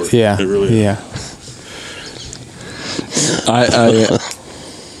amazing sport. Yeah, it really is. Yeah.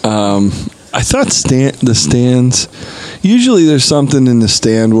 I thought the stands. Usually, there's something in the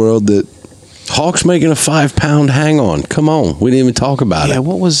stand world that Hawk's making a 5-pound hang on. Come on, we didn't even talk about it. Yeah,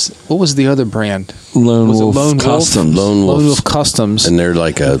 what was the other brand? Lone Wolf Customs. Lone Wolf Customs, and they're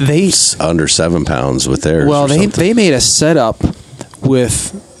like under 7 pounds with theirs. Well, they made a setup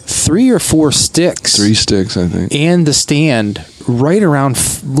with 3 or 4 sticks. 3 sticks, I think, and the stand right around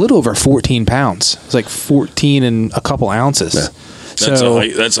little over 14 pounds. It's like 14 and a couple ounces. Yeah.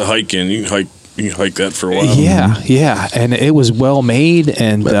 That's a hike in. You can hike that for a while. Yeah, and it was well made,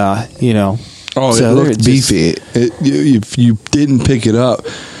 and Oh, so it looked beefy. If you didn't pick it up,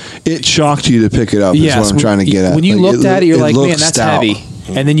 it shocked you to pick it up. Is what I'm trying to get at. When you looked at it, you're like, man, that's stout. heavy.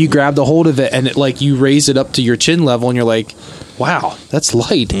 And then you grabbed a hold of it, and you raise it up to your chin level, and you're like, wow, that's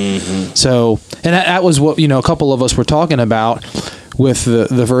light. Mm-hmm. So, and that was what a couple of us were talking about with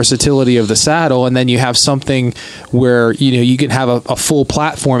the versatility of the saddle, and then you have something where you can have a full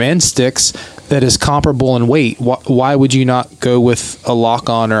platform and sticks that is comparable in weight. Why would you not go with a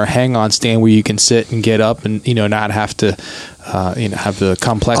lock-on or a hang-on stand where you can sit and get up and not have to have the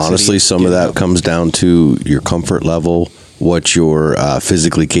complexity? Honestly, some of that comes down to your comfort level, what you're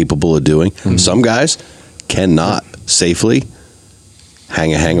physically capable of doing. Mm-hmm. Some guys cannot safely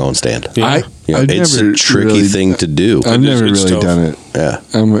hang a hang-on stand. Yeah. It's a tricky thing to do. I've never really done it. Yeah,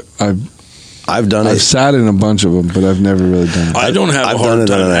 I've done it. I've sat in a bunch of them, but I've never really done it. I don't have a hard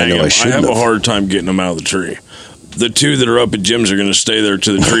time hanging them. I have a hard time getting them out of the tree. The 2 that are up at Jim's are going to stay there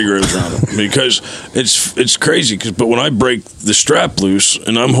till the tree grows around them because it's crazy. But when I break the strap loose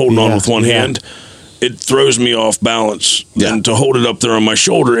and I'm holding on with one hand, it throws me off balance. Yeah. And to hold it up there on my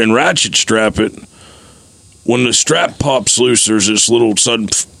shoulder and ratchet strap it, when the strap pops loose, there's this little sudden,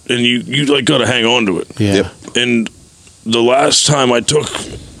 and you got to hang on to it. Yeah. Yep. And the last time I took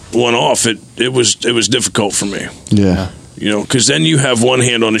one off, it was difficult for me. Yeah. Because then you have one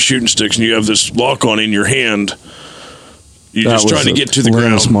hand on the shooting sticks and you have this lock on in your hand. You're just trying to get to the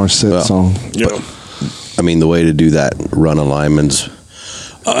ground. Morissette song. I mean, the way to do that, run alignments.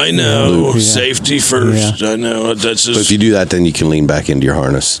 I know. Safety first. I know. That's just, but if you do that, then you can lean back into your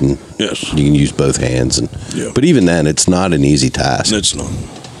harness and you can use both hands. But even then, it's not an easy task. It's not.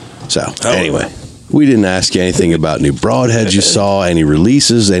 So, anyway, we didn't ask you anything about new broadheads you saw, any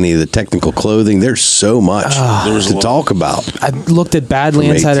releases, any of the technical clothing. There's so much to talk about. I looked at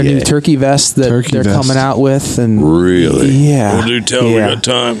Badlands had a new turkey vest that they're coming out with, and really, yeah. Well, do tell. We got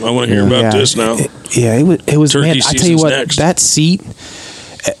time. I want to hear about this now. It was. Turkey man, I tell you what, next. that seat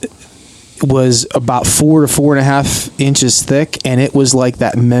was about 4 to 4.5 inches thick, and it was like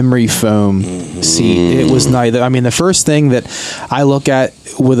that memory foam seat. It was neither. I mean, the first thing that I look at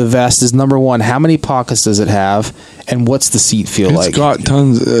with a vest is, number one, how many pockets does it have, and what's the seat feel like? It's got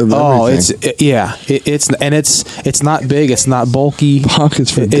tons of everything. It's not big, it's not bulky.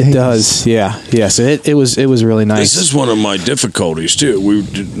 Pockets for days. It does, yeah. So it was really nice. This is one of my difficulties too.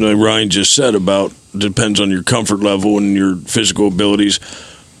 Ryan just said about depends on your comfort level and your physical abilities.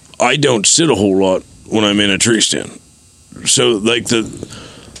 I don't sit a whole lot when I'm in a tree stand. So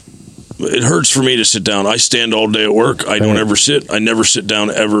it hurts for me to sit down. I stand all day at work. I don't ever sit. I never sit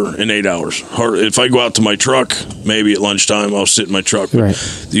down ever in 8 hours. If I go out to my truck, maybe at lunchtime, I'll sit in my truck. Right.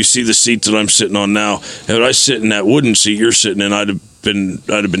 You see the seat that I'm sitting on now. If I sit in that wooden seat you're sitting in, I'd have been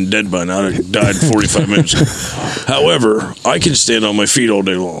dead by now. I'd have died 45 minutes ago. However, I can stand on my feet all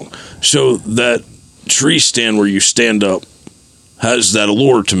day long. So that tree stand where you stand up has that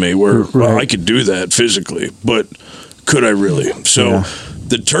allure to me where well, I could do that physically, but could I really? So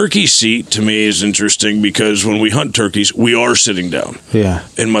the turkey seat to me is interesting because when we hunt turkeys, we are sitting down. Yeah.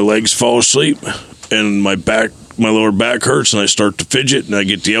 And my legs fall asleep and my lower back hurts and I start to fidget and I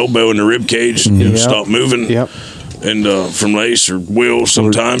get the elbow in the rib cage and stop moving. Yep. And from Lace or Will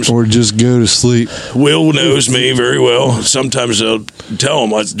sometimes. Or just go to sleep. Will knows me very well. Sometimes I'll tell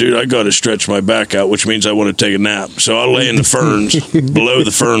him, dude, I got to stretch my back out, which means I want to take a nap. So I'll lay in the ferns below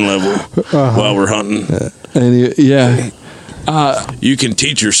the fern level while we're hunting. And you can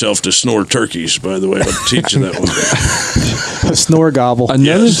teach yourself to snore turkeys, by the way. I'll teach you that one. Snore gobble.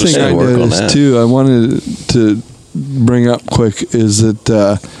 Another thing I noticed, too, I wanted to bring up quick is that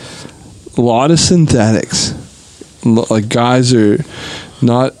a lot of synthetics. Like guys are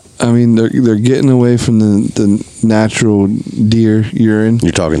not. I mean, they're getting away from the natural deer urine.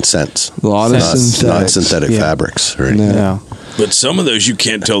 You're talking scents. A lot of synthetics, not synthetic fabrics, right? No. But some of those you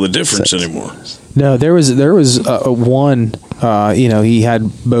can't tell the difference anymore. No, there was one. He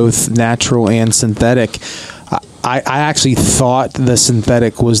had both natural and synthetic. I actually thought the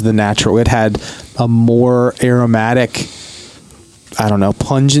synthetic was the natural. It had a more aromatic, I don't know,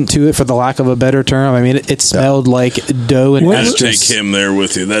 pungent to it, for the lack of a better term. I mean, it smelled like dough and I'll estrus. take him there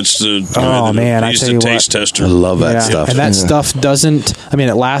with you. That's the I he's tell the you taste what. tester. I love that stuff. And that stuff doesn't. I mean,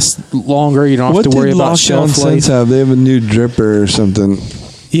 it lasts longer. You don't have to worry about shelf life. Have they have a new dripper or something?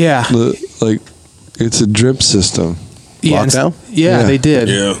 Yeah, like it's a drip system. Lockdown? Yeah, they did.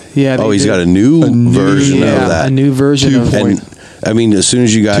 Yeah. He's got a new version of that. A new version of. And I mean, as soon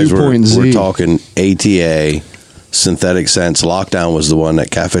as you guys were talking ATA, synthetic scents, Lockdown was the one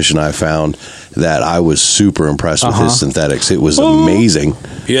that Catfish and I found that I was super impressed with his synthetics. It was amazing.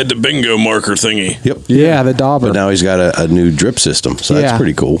 He had the bingo marker thingy. Yep. Yeah, the dauber. But now he's got a new drip system, so that's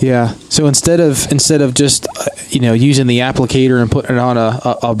pretty cool. Yeah. So instead of just using the applicator and putting it on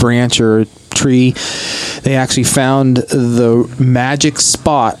a branch or a tree, they actually found the magic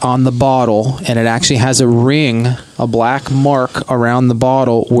spot on the bottle, and it actually has a ring, a black mark around the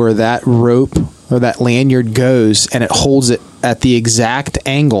bottle where that rope or that lanyard goes, and it holds it at the exact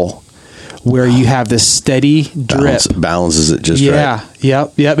angle where you have this steady drip. Balances it just right.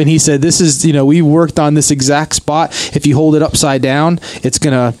 Yep. And he said, this is, we worked on this exact spot. If you hold it upside down, it's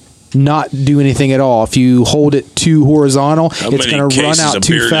going to not do anything at all. If you hold it too horizontal, it's going to run out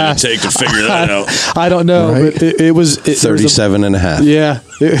too fast. Take to figure that out? I don't know. Right? But it was 37 and a half. Yeah.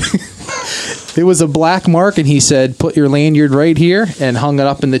 It was a black mark, and he said, put your lanyard right here, and hung it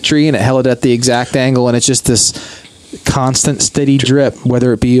up in the tree, and it held it at the exact angle, and it's just this constant steady drip,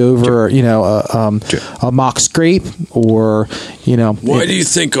 whether it be over a mock scrape or Why do you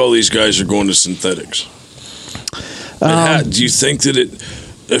think all these guys are going to synthetics? Do you think that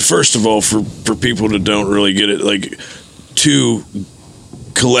it, first of all, for people that don't really get it, like, to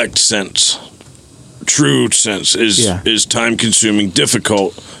collect scents, true scents is time consuming,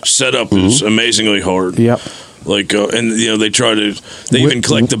 difficult. Setup is amazingly hard. Yep. Like they try to even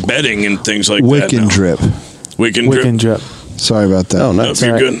collect the bedding and things like Wick that. And drip. Wick and drip. Sorry about that. Oh, no,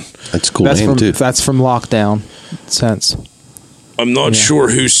 you're good. That's cool. That's from Lockdown scents. I'm not sure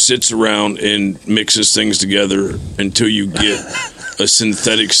who sits around and mixes things together until you get a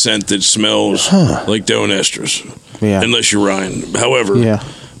synthetic scent that smells like dough and estrus. Yeah. Unless you're Ryan. However,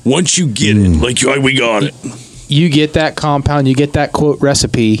 once you get it, we got it. You get that compound, you get that quote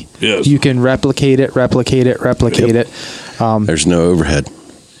recipe. Yes. You can replicate it. There's no overhead.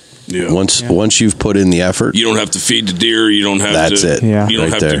 Yeah. Once you've put in the effort, you don't have to feed the deer. You don't have that's to. it. Yeah. You don't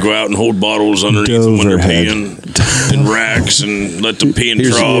right have to go out and hold bottles underneath them when they're peeing in racks and let them pee in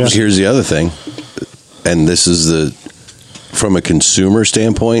troughs. Here's the other thing, and this is from a consumer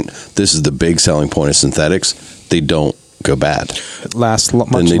standpoint, this is the big selling point of synthetics. They don't go bad. It lasts much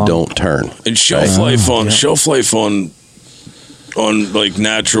and they longer. don't turn. And shelf life on like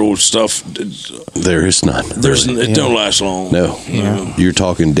natural stuff, there is none. It don't last long. No. You're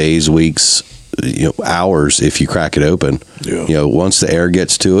talking days, weeks, hours if you crack it open. Yeah. Once the air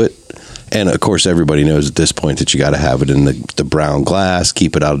gets to it, and of course everybody knows at this point that you got to have it in the brown glass,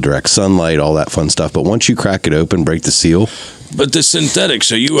 keep it out of direct sunlight, all that fun stuff. But once you crack it open, break the seal. But the synthetic,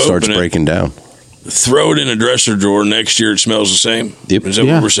 so you starts open breaking down. Throw it in a dresser drawer. Next year it smells the same. Yep. Is that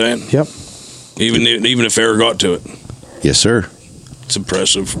what we're saying? Yep. Even if air got to it. Yes, sir. It's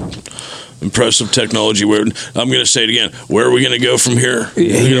impressive technology. Where I'm going to say it again. Where are we going to go from here?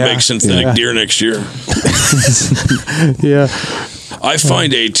 We're going to make synthetic deer next year. Yeah. I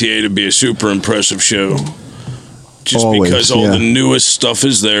find ATA to be a super impressive show, just Always, because all the newest stuff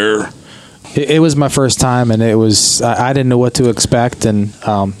is there. It was my first time, and I didn't know what to expect, and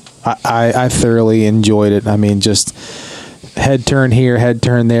I thoroughly enjoyed it. I mean, just head turn here, head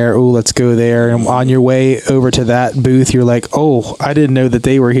turn there. Oh, let's go there. And on your way over to that booth, you're like, oh, I didn't know that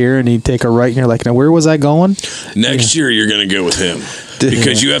they were here. And you take a right, and you're like, now where was I going? Next year, you're going to go with him.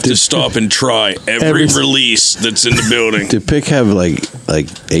 Because you have to stop and try every release that's in the building. Did Pick have like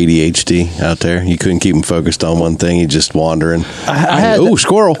ADHD out there? You couldn't keep him focused on one thing. He's just wandering.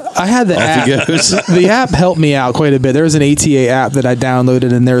 Squirrel! I had the Off app. he goes. The app helped me out quite a bit. There was an ATA app that I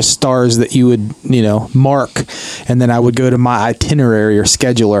downloaded, and there's stars that you would mark, and then I would go to my itinerary or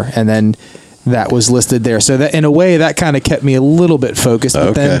scheduler, and then that was listed there. So that in a way that kind of kept me a little bit focused.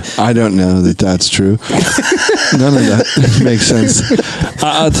 But then I don't know that that's true. None of that makes sense.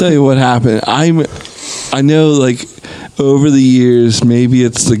 I'll tell you what happened. I know, like, over the years, maybe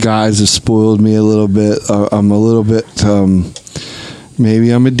it's the guys that spoiled me a little bit. I'm a little bit,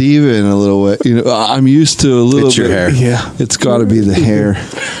 maybe I'm a diva in a little way. I'm used to a little bit. It's your hair. Yeah. It's got to be the hair.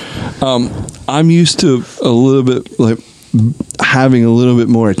 I'm used to a little bit, like, having a little bit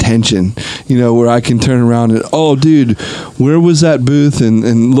more attention, where I can turn around and, oh, dude, where was that booth?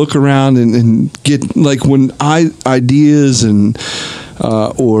 And look around and get, like, when ideas and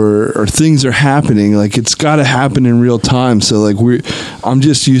or things are happening, like, it's got to happen in real time. So, like, I'm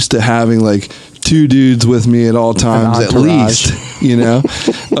just used to having, like, 2 dudes with me at all times at least,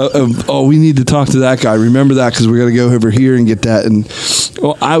 we need to talk to that guy. Remember that, because we're going to go over here and get that. And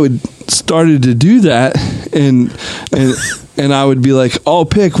I would started to do that, and I would be like, oh,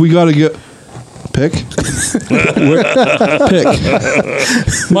 Pick, we got to go. Pick? Pick.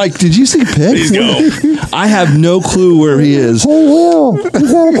 Mike, did you see Pick? He's gone. I have no clue where he is. Hey, Will, you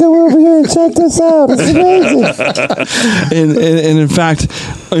gotta come over here and check this out. It's amazing. And in fact,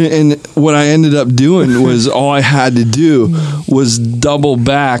 and what I ended up doing was, all I had to do was double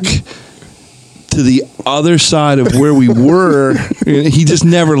back to the other side of where we were. He just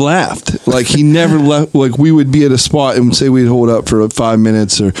never left. Like, he never left. Like, we would be at a spot and say we'd hold up for 5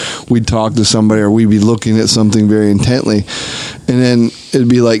 minutes, or we'd talk to somebody, or we'd be looking at something very intently, and then it'd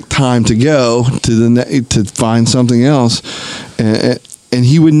be like time to go to find something else, and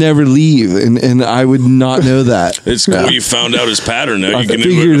he would never leave, and I would not know that. It's cool. You found out his pattern now. I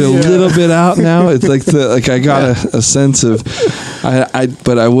figured a little bit out now. It's like I got a sense of,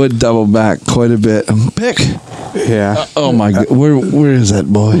 but I would double back quite a bit. Pick. Yeah. Oh my God. Where is that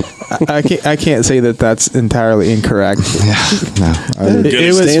boy? I can't say that that's entirely incorrect. Yeah. No.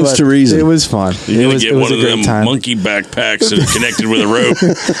 It stands fun. to reason. It was fun. You gotta get one a of great them time. monkey backpacks that are connected with a rope.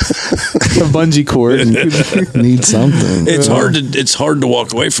 A bungee cord. Need something. It's hard to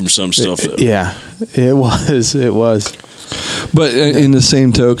walk away from some stuff, though. Yeah, it was. But in the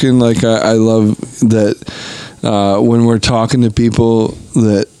same token, like, I love that when we're talking to people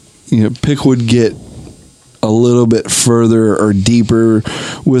that, Pick would get a little bit further or deeper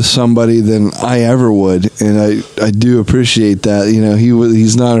with somebody than I ever would, and I do appreciate that.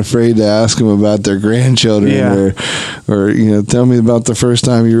 He's not afraid to ask them about their grandchildren, or tell me about the first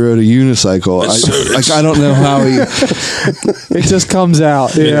time you rode a unicycle. I don't know how he. It just comes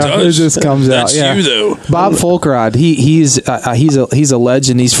out. It just comes That's out. Yeah. you, though. Bob Folkrod, he's a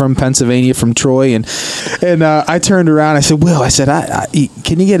legend. He's from Pennsylvania, from Troy, and I turned around. I said, Will,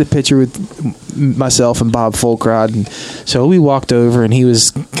 can you get a picture with myself and Bob Folkrod? And so we walked over, and he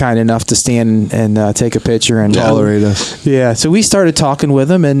was kind enough to stand and take a picture and tolerate us. Yeah, so we started talking with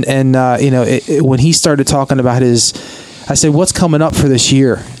him, and when he started talking about I said, what's coming up for this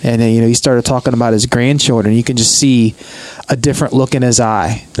year? And he started talking about his grandchildren. You can just see a different look in his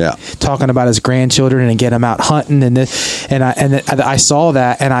eye. Yeah, talking about his grandchildren and get him out hunting, and I saw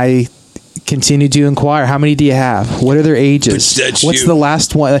that, and I continued to inquire, how many do you have? What are their ages? What's the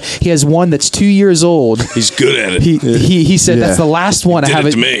last one? He has one that's 2 years old. He's good at it. He said, that's the last one. He I have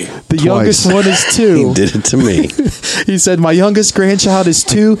did it to me. The Twice. youngest one is 2. he did it to me. He said, my youngest grandchild is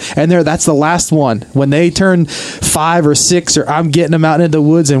 2, and that's the last one. When they turn 5 or 6, or I'm getting them out into the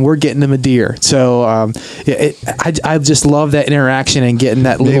woods, and we're getting them a deer. So I just love that interaction and getting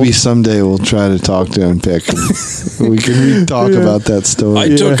that. Maybe someday we'll try to talk to him, Pick. We can talk about that story. I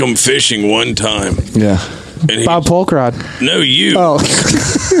took him fishing one time. Yeah. And Bob Folkrod. No, you. Oh.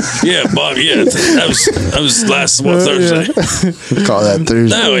 Yeah, Bob. Yeah, that was last Thursday. Call that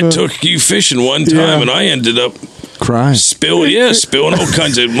Thursday. No, I took you fishing one time, and I ended up crying, spilling all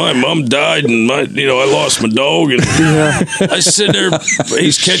kinds of. My mom died, and I lost my dog, and I sit there.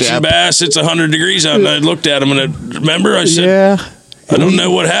 He's catching bass. It's 100 degrees out, and I looked at him, and remember, I said, I don't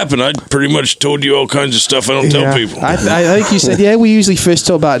know what happened. I pretty much told you all kinds of stuff I don't tell people. I think you said, we usually fish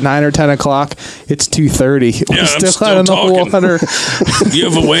till about 9 or 10 o'clock. It's 2:30. Yeah, I'm still talking. You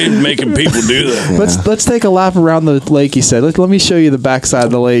have a way of making people do that. Let's take a lap around the lake. You said, let me show you the backside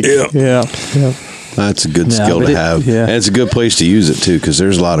of the lake. Yeah. That's a good skill but to have. yeah. And it's a good place to use it, too, because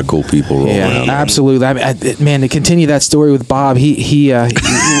there's a lot of cool people rolling around. Absolutely. I mean, man, to continue that story with Bob, I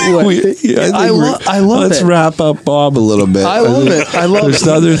love Let's it. wrap up Bob a little bit. I love it. I love There's it.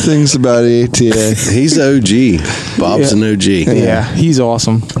 other things about ATA. He's OG. Bob's an OG. Yeah, he's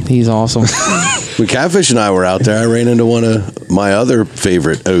awesome. He's awesome. When Catfish and I were out there, I ran into one of my other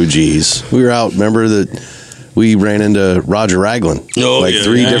favorite OGs. We were out, remember that we ran into Roger Raglan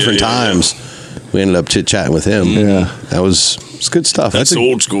three different times. We ended up chit-chatting with him. Yeah. That was it's good stuff. That's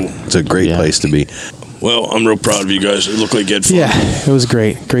old school. It's a great place to be. Well, I'm real proud of you guys. It looked like you had fun. Yeah, it was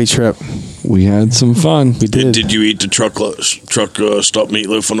great. Great trip. We had some fun. We did. Did you eat the truck stop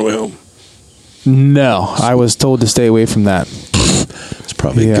meatloaf on the way home? No, I was told to stay away from that. It's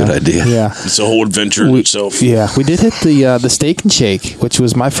probably a good idea. Yeah. It's a whole adventure in itself. Yeah, we did hit the Steak and Shake, which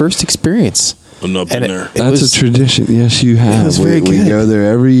was my first experience. I'm not been there. That's a tradition. Yes, you have. It was very We good. go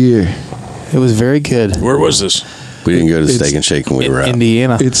there every year. It was very good. Where was this? We didn't go to Steak and Shake when we were out.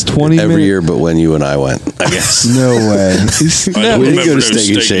 Indiana. It's 20 Every minutes. year but when you and I went, I guess. No way. I don't we didn't remember go to no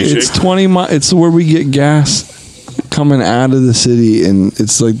Steak and Shake. It's 20 miles. It's where we get gas coming out of the city, and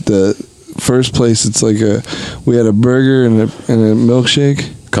it's like the first place. It's like we had a burger and a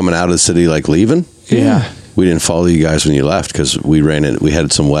milkshake. Coming out of the city, like leaving? Yeah. We didn't follow you guys when you left because we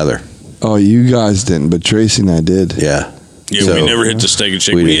had some weather. Oh, you guys didn't, but Tracy and I did. Yeah. Yeah, So, we never hit the Steak and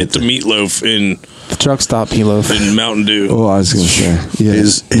Shake. we We didn't hit the meatloaf in The truck stop meatloaf. Mountain Dew. Oh, I was going to say. Yeah.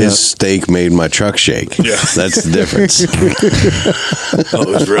 His steak made my truck shake. Yeah. That's the difference. Oh, it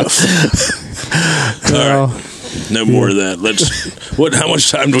was rough. All right. No more of that. How much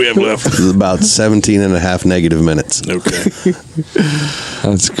time do we have left? It's about 17 and a half negative minutes. Okay.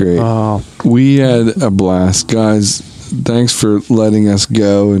 That's great. Oh. We had a blast. Guys, thanks for letting us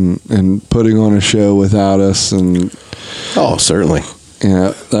go and putting on a show without us. And Oh, certainly.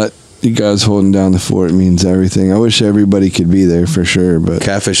 that you guys holding down the fort means everything. I wish everybody could be there for sure, but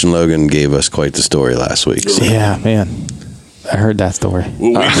Catfish and Logan gave us quite the story last week. So Yeah, man. I heard that story.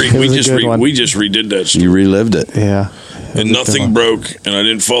 Well, It was a good one. we just redid that story. you relived it. Yeah. And nothing broke, and I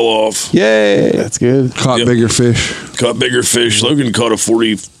didn't fall off. Yay! That's good. caught Yep. bigger fish. Caught bigger fish. Logan caught a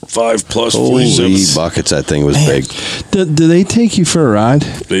 45 plus, Holy 47. buckets, that thing was big. Do they take you for a ride?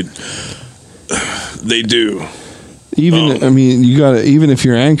 They do. Even I mean, you got to even if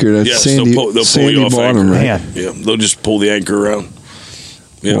you're anchored at Yes, sandy, they'll pull sandy you off bottom, anchor. right? Man. Yeah, they'll just pull the anchor around.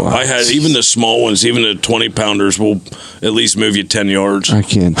 You know, Wow. I had even the small ones, even the 20-pounders will at least move you 10 yards I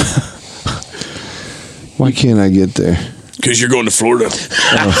can't. Why can't I get there? because you're going to Florida.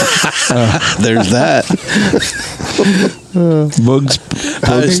 There's that. Bugs.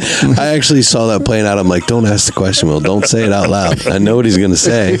 I actually saw that playing out. I'm like, don't ask the question, Will. Don't say it out loud. I know what he's going to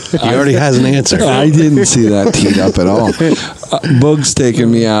say. He already has an answer. I didn't see that teed up at all. Bug's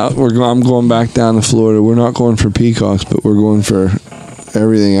taking me out. I'm going back down to Florida. We're not going for peacocks, but we're going for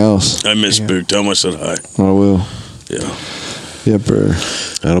everything else. I miss Book. Tell him I said hi. I will. Yeah.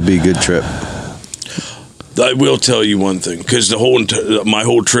 Yepper. That'll be a good trip. I will tell you one thing, because my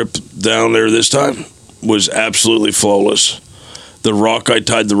whole trip down there this time was absolutely flawless. The rock I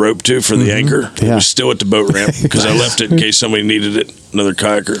tied the rope to for the anchor, it Yeah. was still at the boat ramp because I left it in case somebody needed it, another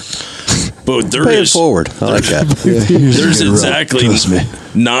kayaker. But there Pay it is forward. I like that. there's exactly Trust me.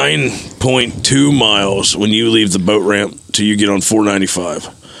 9.2 miles when you leave the boat ramp till you get on 495,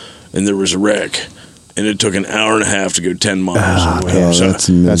 and there was a wreck. And it took an hour and a half to go 10 miles. on the way home. So That's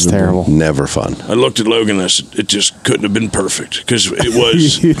That's miserable. terrible. Never fun. I looked at Logan and I said, it just couldn't have been perfect because it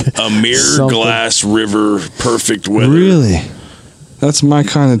was a mirror Something. glass river, perfect weather. Really? That's my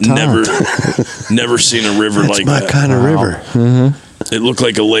kind of time. Never seen a river That's like my that. kind of river. Mm-hmm. It looked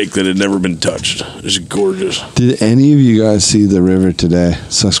like a lake that had never been touched. It was gorgeous. Did any of you guys see the river today?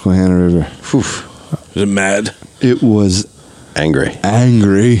 Susquehanna River. Was it mad? It was Angry.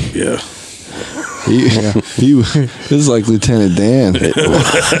 angry. Yeah. He was like Lieutenant Dan.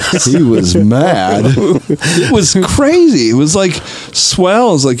 He was mad. It was crazy. It was like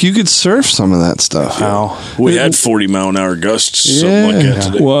swells. Like you could surf some of that stuff. Wow. We had 40-mile-an-hour gusts, something like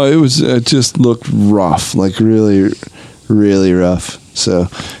that today. Well, it just looked rough. Like really, really rough. So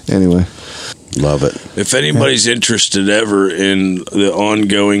anyway. Love it. If anybody's interested ever in the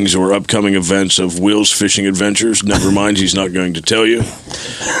ongoings or upcoming events of Will's Fishing Adventures, never mind, he's not going to tell you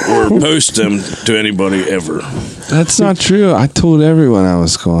or post them to anybody ever. That's not true. I told everyone I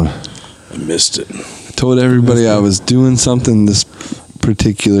was going. I missed it. I told everybody I was doing something this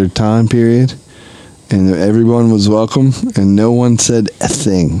particular time period, and everyone was welcome, and no one said a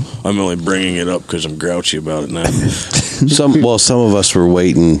thing. I'm only bringing it up because I'm grouchy about it now. Some of us were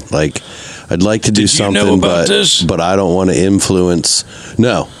waiting. Like, I'd like to do Did you something, know about this? but I don't want to influence.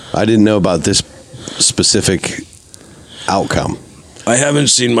 No, I didn't know about this specific outcome. I haven't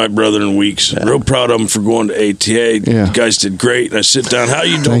seen my brother in weeks. Real proud of him for going to ATA. Yeah. You guys did great. And I sit down. How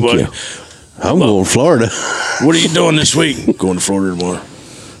you doing, Thank buddy? you. I'm going to Florida. What are you doing this week? Going to Florida tomorrow.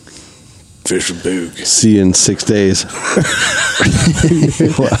 Fish with Boog. See you in 6 days.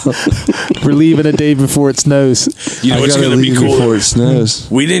 We're leaving a day before it snows. You know I what's gotta going to be leave cool? before it snows.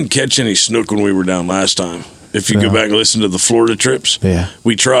 We didn't catch any snook when we were down last time. If you go back and listen to the Florida trips, Yeah.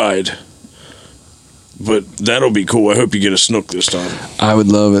 we tried. But that'll be cool. I hope you get a snook this time. I would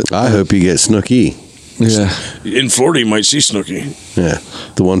love it. I hope you get Snooky. Yeah. In Florida, you might see Snooky. Yeah,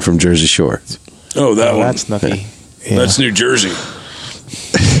 the one from Jersey Shore. Oh, that one. That's Snooky. Yeah. That's New Jersey.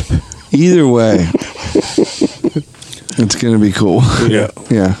 Either way, it's going to be cool. Yeah.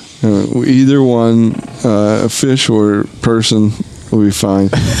 Yeah. Either one, fish or person, will be fine.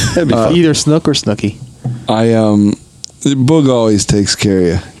 Either Snook or Snooky. Boog always takes care of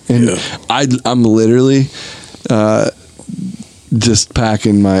you. And Yeah. I'm literally just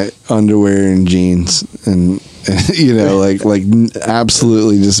packing my underwear and jeans and like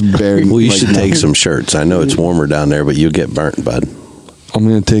absolutely just bare. Well, you like, should take some shirts. I know it's warmer down there, but you'll get burnt, bud. I'm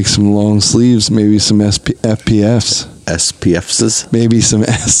going to take some long sleeves, maybe some FPFs. SPFs? Maybe some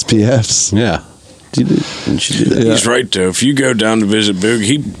SPFs. Yeah. Didn't you do that? Yeah. He's right, though. If you go down to visit Boog,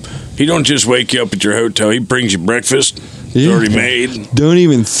 he don't just wake you up at your hotel. He brings you breakfast. It's Yeah. already made. Don't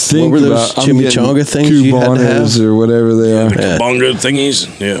even think What were those about chimichanga things you had to have? Cubanas or whatever they are. The bongo thingies.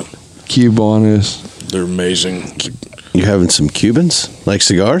 Yeah. Cubanas. They're amazing. You having some Cubans? Like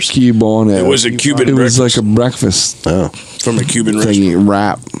cigars? Cubana. It was a Cuban It was breakfast. like a breakfast Oh. From a Cuban restaurant. thingy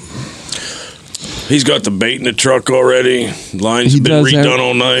wrap. He's got the bait in the truck already. Lines He have been does redone have-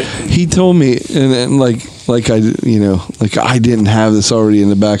 all night. He told me, and like I didn't have this already in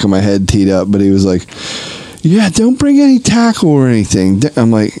the back of my head teed up, but he was like, "Yeah, don't bring any tackle or anything."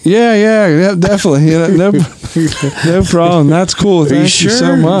 I'm like, "Yeah, definitely, no problem. That's cool. Thank you so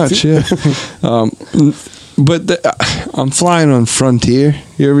sure? much." Yeah, but I'm flying on Frontier.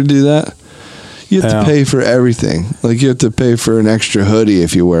 You ever do that? You have Yeah. to pay for everything. Like you have to pay for an extra hoodie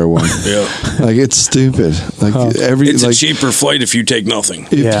if you wear one. Yeah. Like it's stupid. Like It's a cheaper flight if you take nothing.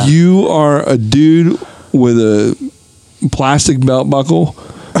 if Yeah. you are a dude with a plastic belt buckle,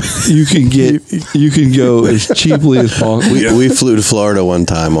 you can go as cheaply as possible. We flew to Florida one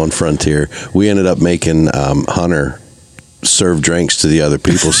time on Frontier. We ended up making Hunter serve drinks to the other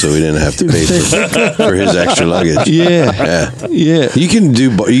people, so we didn't have to pay for his extra luggage. Yeah. You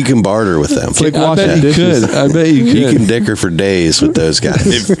can barter with them. Like, I bet you could. I bet you could. You can dicker for days with those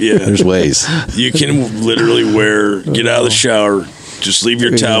guys. There's ways. You can literally get out of the shower, just leave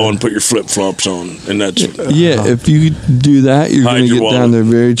your towel and put your flip flops on, and that's Yeah, if you do that, you're Hide going to your get wallet. down there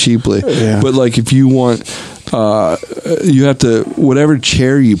very cheaply. Yeah. But like if you want, you have to whatever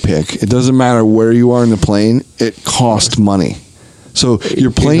chair you pick. It doesn't matter where you are in the plane. It costs money. So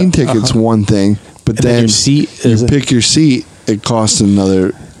your plane ticket's one thing, but And then then your seat you is pick your seat. It costs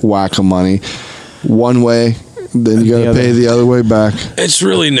another whack of money. One way, then you got to pay the other way back. it's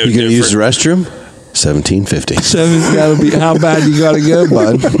really no You gonna different. use the restroom? $17.50. That'll be how bad you got to go,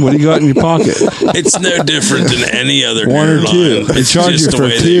 bud. What do you got in your pocket? It's no different than any other One or two. airline. They It's charge just you the for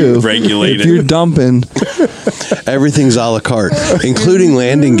way two. they regulate If you're it. dumping, Everything's a la carte, including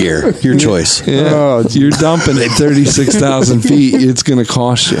landing gear. Your choice. you're dumping at 36,000 feet. It's going to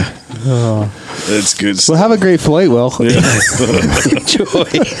cost you. That's good. Well, have a great flight, Will. Enjoy.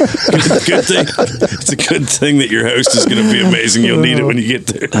 Good thing. It's a good thing that your host is going to be amazing. You'll need it when you get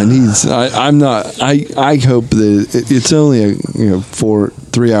there. I hope that it's only a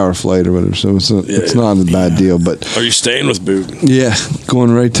 3-hour flight or whatever, so it's not a bad deal. But Are you staying with Boog? yeah,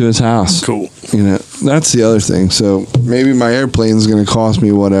 going right to his house. Cool. That's the other thing. So maybe my airplane's going to cost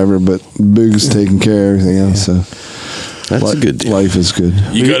me whatever, but Boog's taking care of everything else. So That's a good deal. life is good.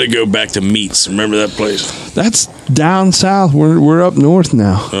 You got to go back to Meats. Remember that place? That's down south. We're up north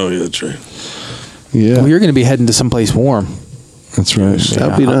now. Oh, yeah, that's right. Yeah, Well, you're going to be heading to someplace warm. that's right.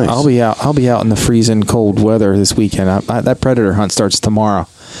 That'd be nice. I'll be out in the freezing cold weather this weekend. That predator hunt starts tomorrow,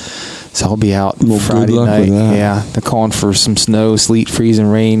 so I'll be out Well, good Friday luck night. with that. Yeah, they're calling for some snow, sleet, freezing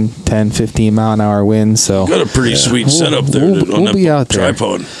rain, 10, 15 mile an hour winds. So Got a pretty sweet setup there we'll on that be out there.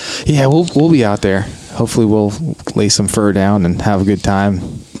 tripod. yeah, we'll be out there. Hopefully, we'll lay some fur down and have a good time.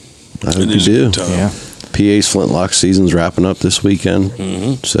 I hope It you is a do. good time. Yeah. PA's Flintlock season's wrapping up this weekend,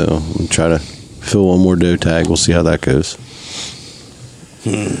 so we'll try to fill one more doe tag. We'll see how that goes.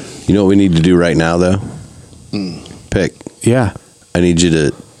 You know what we need to do right now, though? Pick. Yeah. I need you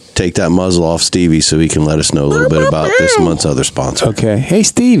to take that muzzle off Stevie so he can let us know a little bit about this month's other sponsor. Okay. Hey,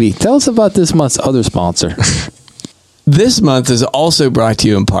 Stevie, tell us about this month's other sponsor. This month is also brought to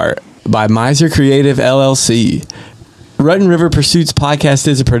you in part by Miser Creative LLC. Rutten River Pursuits podcast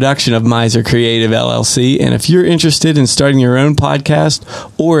is a production of Miser Creative LLC, and if you're interested in starting your own podcast,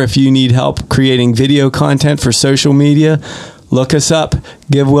 or if you need help creating video content for social media, look us up.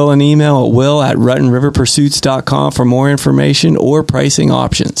 Give Will an email at will@ruttenriverpursuits.com for more information or pricing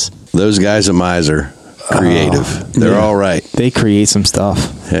options. Those guys at Miser Creative, they're all right. They create some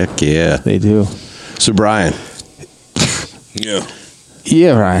stuff. Heck yeah. They do. So, Brian. Yeah.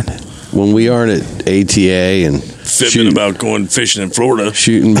 Yeah, Ryan. When we aren't at ATA and fibbing about going fishing in Florida,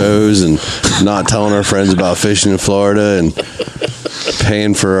 shooting bows and not telling our friends about fishing in Florida and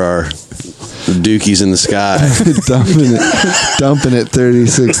paying for our dookies in the sky, dumping at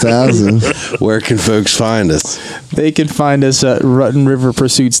 36,000. Where can folks find us? They can find us at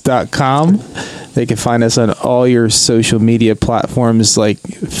ruttenriverpursuits.com. They can find us on all your social media platforms like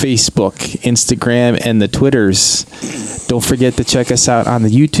Facebook, Instagram, and the Twitters. Don't forget to check us out on the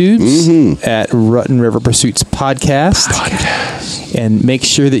YouTubes at Rutten River Pursuits Podcast. And make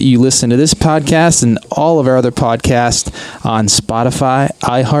sure that you listen to this podcast and all of our other podcasts on Spotify,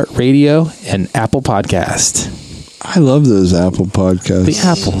 iHeartRadio, and Apple Podcast. I love those Apple podcasts. The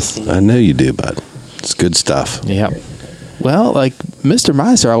apples. I know you do, bud. It's good stuff. Yep. Well, like Mr.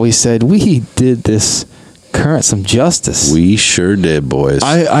 Miser always said, we did this current some justice. We sure did, boys.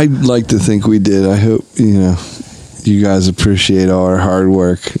 I like to think we did. I hope, you guys appreciate all our hard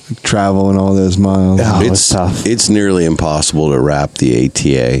work, traveling all those miles. Oh, it's tough. It's nearly impossible to wrap the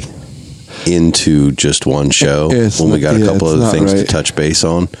ATA into just one show when we got a couple other things to touch base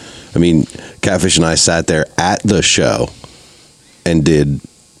on. I mean, Catfish and I sat there at the show and did,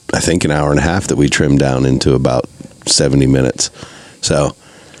 I think, an hour and a half that we trimmed down into about 70 minutes. So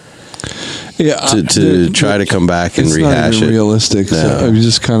to try to come back and rehash not even realistic. No. So I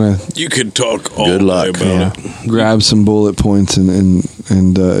just kind of you could talk all good luck day about it. Grab some bullet points and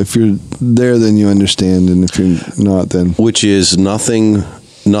if you're there, then you understand, and if you're not, then which is nothing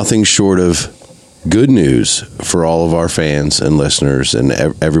short of good news for all of our fans and listeners and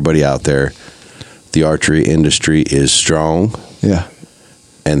everybody out there. The archery industry is strong,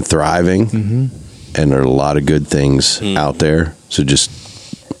 and thriving, and there are a lot of good things out there. So just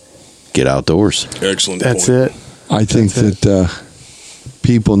get outdoors. Excellent. That's point. it. I think that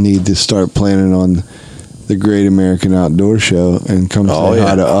people need to start planning on the Great American Outdoor Show and come say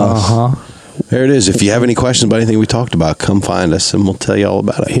hi to us. There it is. If you have any questions about anything we talked about, come find us and we'll tell you all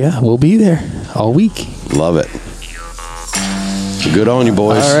about it. Yeah, we'll be there all week. Love it. Good on you,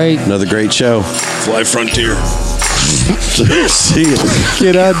 boys. All right. Another great show. Fly Frontier. See you.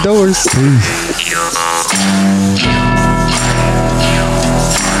 Get outdoors.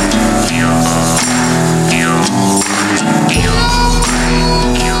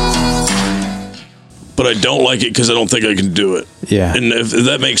 But I don't like it because I don't think I can do it. Yeah. And if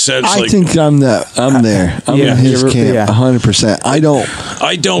that makes sense. I think I'm there. I'm in his camp 100%. I don't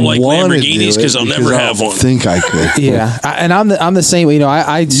like Lamborghinis because I'll never have one. Think I could. Yeah, and I'm the same. You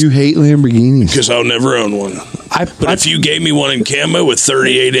hate Lamborghinis because I'll never own one. But if you gave me one in camo with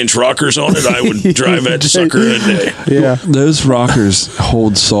 38-inch rockers on it, I would drive that sucker a day. Yeah, those rockers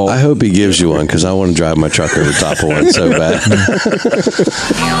hold salt. I hope he gives you one because I want to drive my truck over top of one so bad.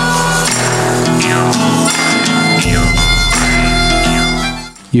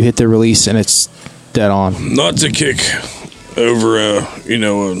 You hit the release and it's dead on. Not to kick over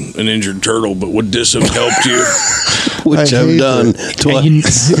an injured turtle, but would this have helped you? Which I've done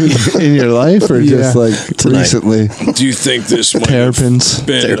in your life, or just like recently? Do you think this might have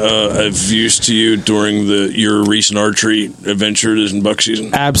been of use to you during your recent archery adventures in buck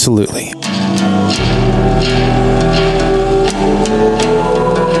season? Absolutely.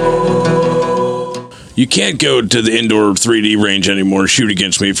 You can't go to the indoor 3D range anymore and shoot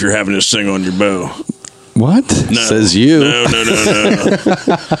against me if you're having this thing on your bow. What? No. Says you. No.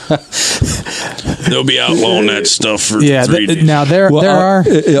 They'll be outlawing that stuff for 3D. Now there are.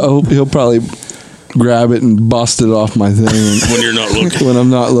 He'll probably grab it and bust it off my thing when you're not looking. When I'm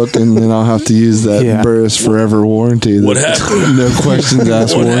not looking, then I'll have to use that Burris Forever warranty. What happened? No questions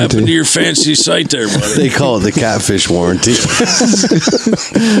asked. What warranty. happened to your fancy sight there, buddy? They call it the catfish warranty.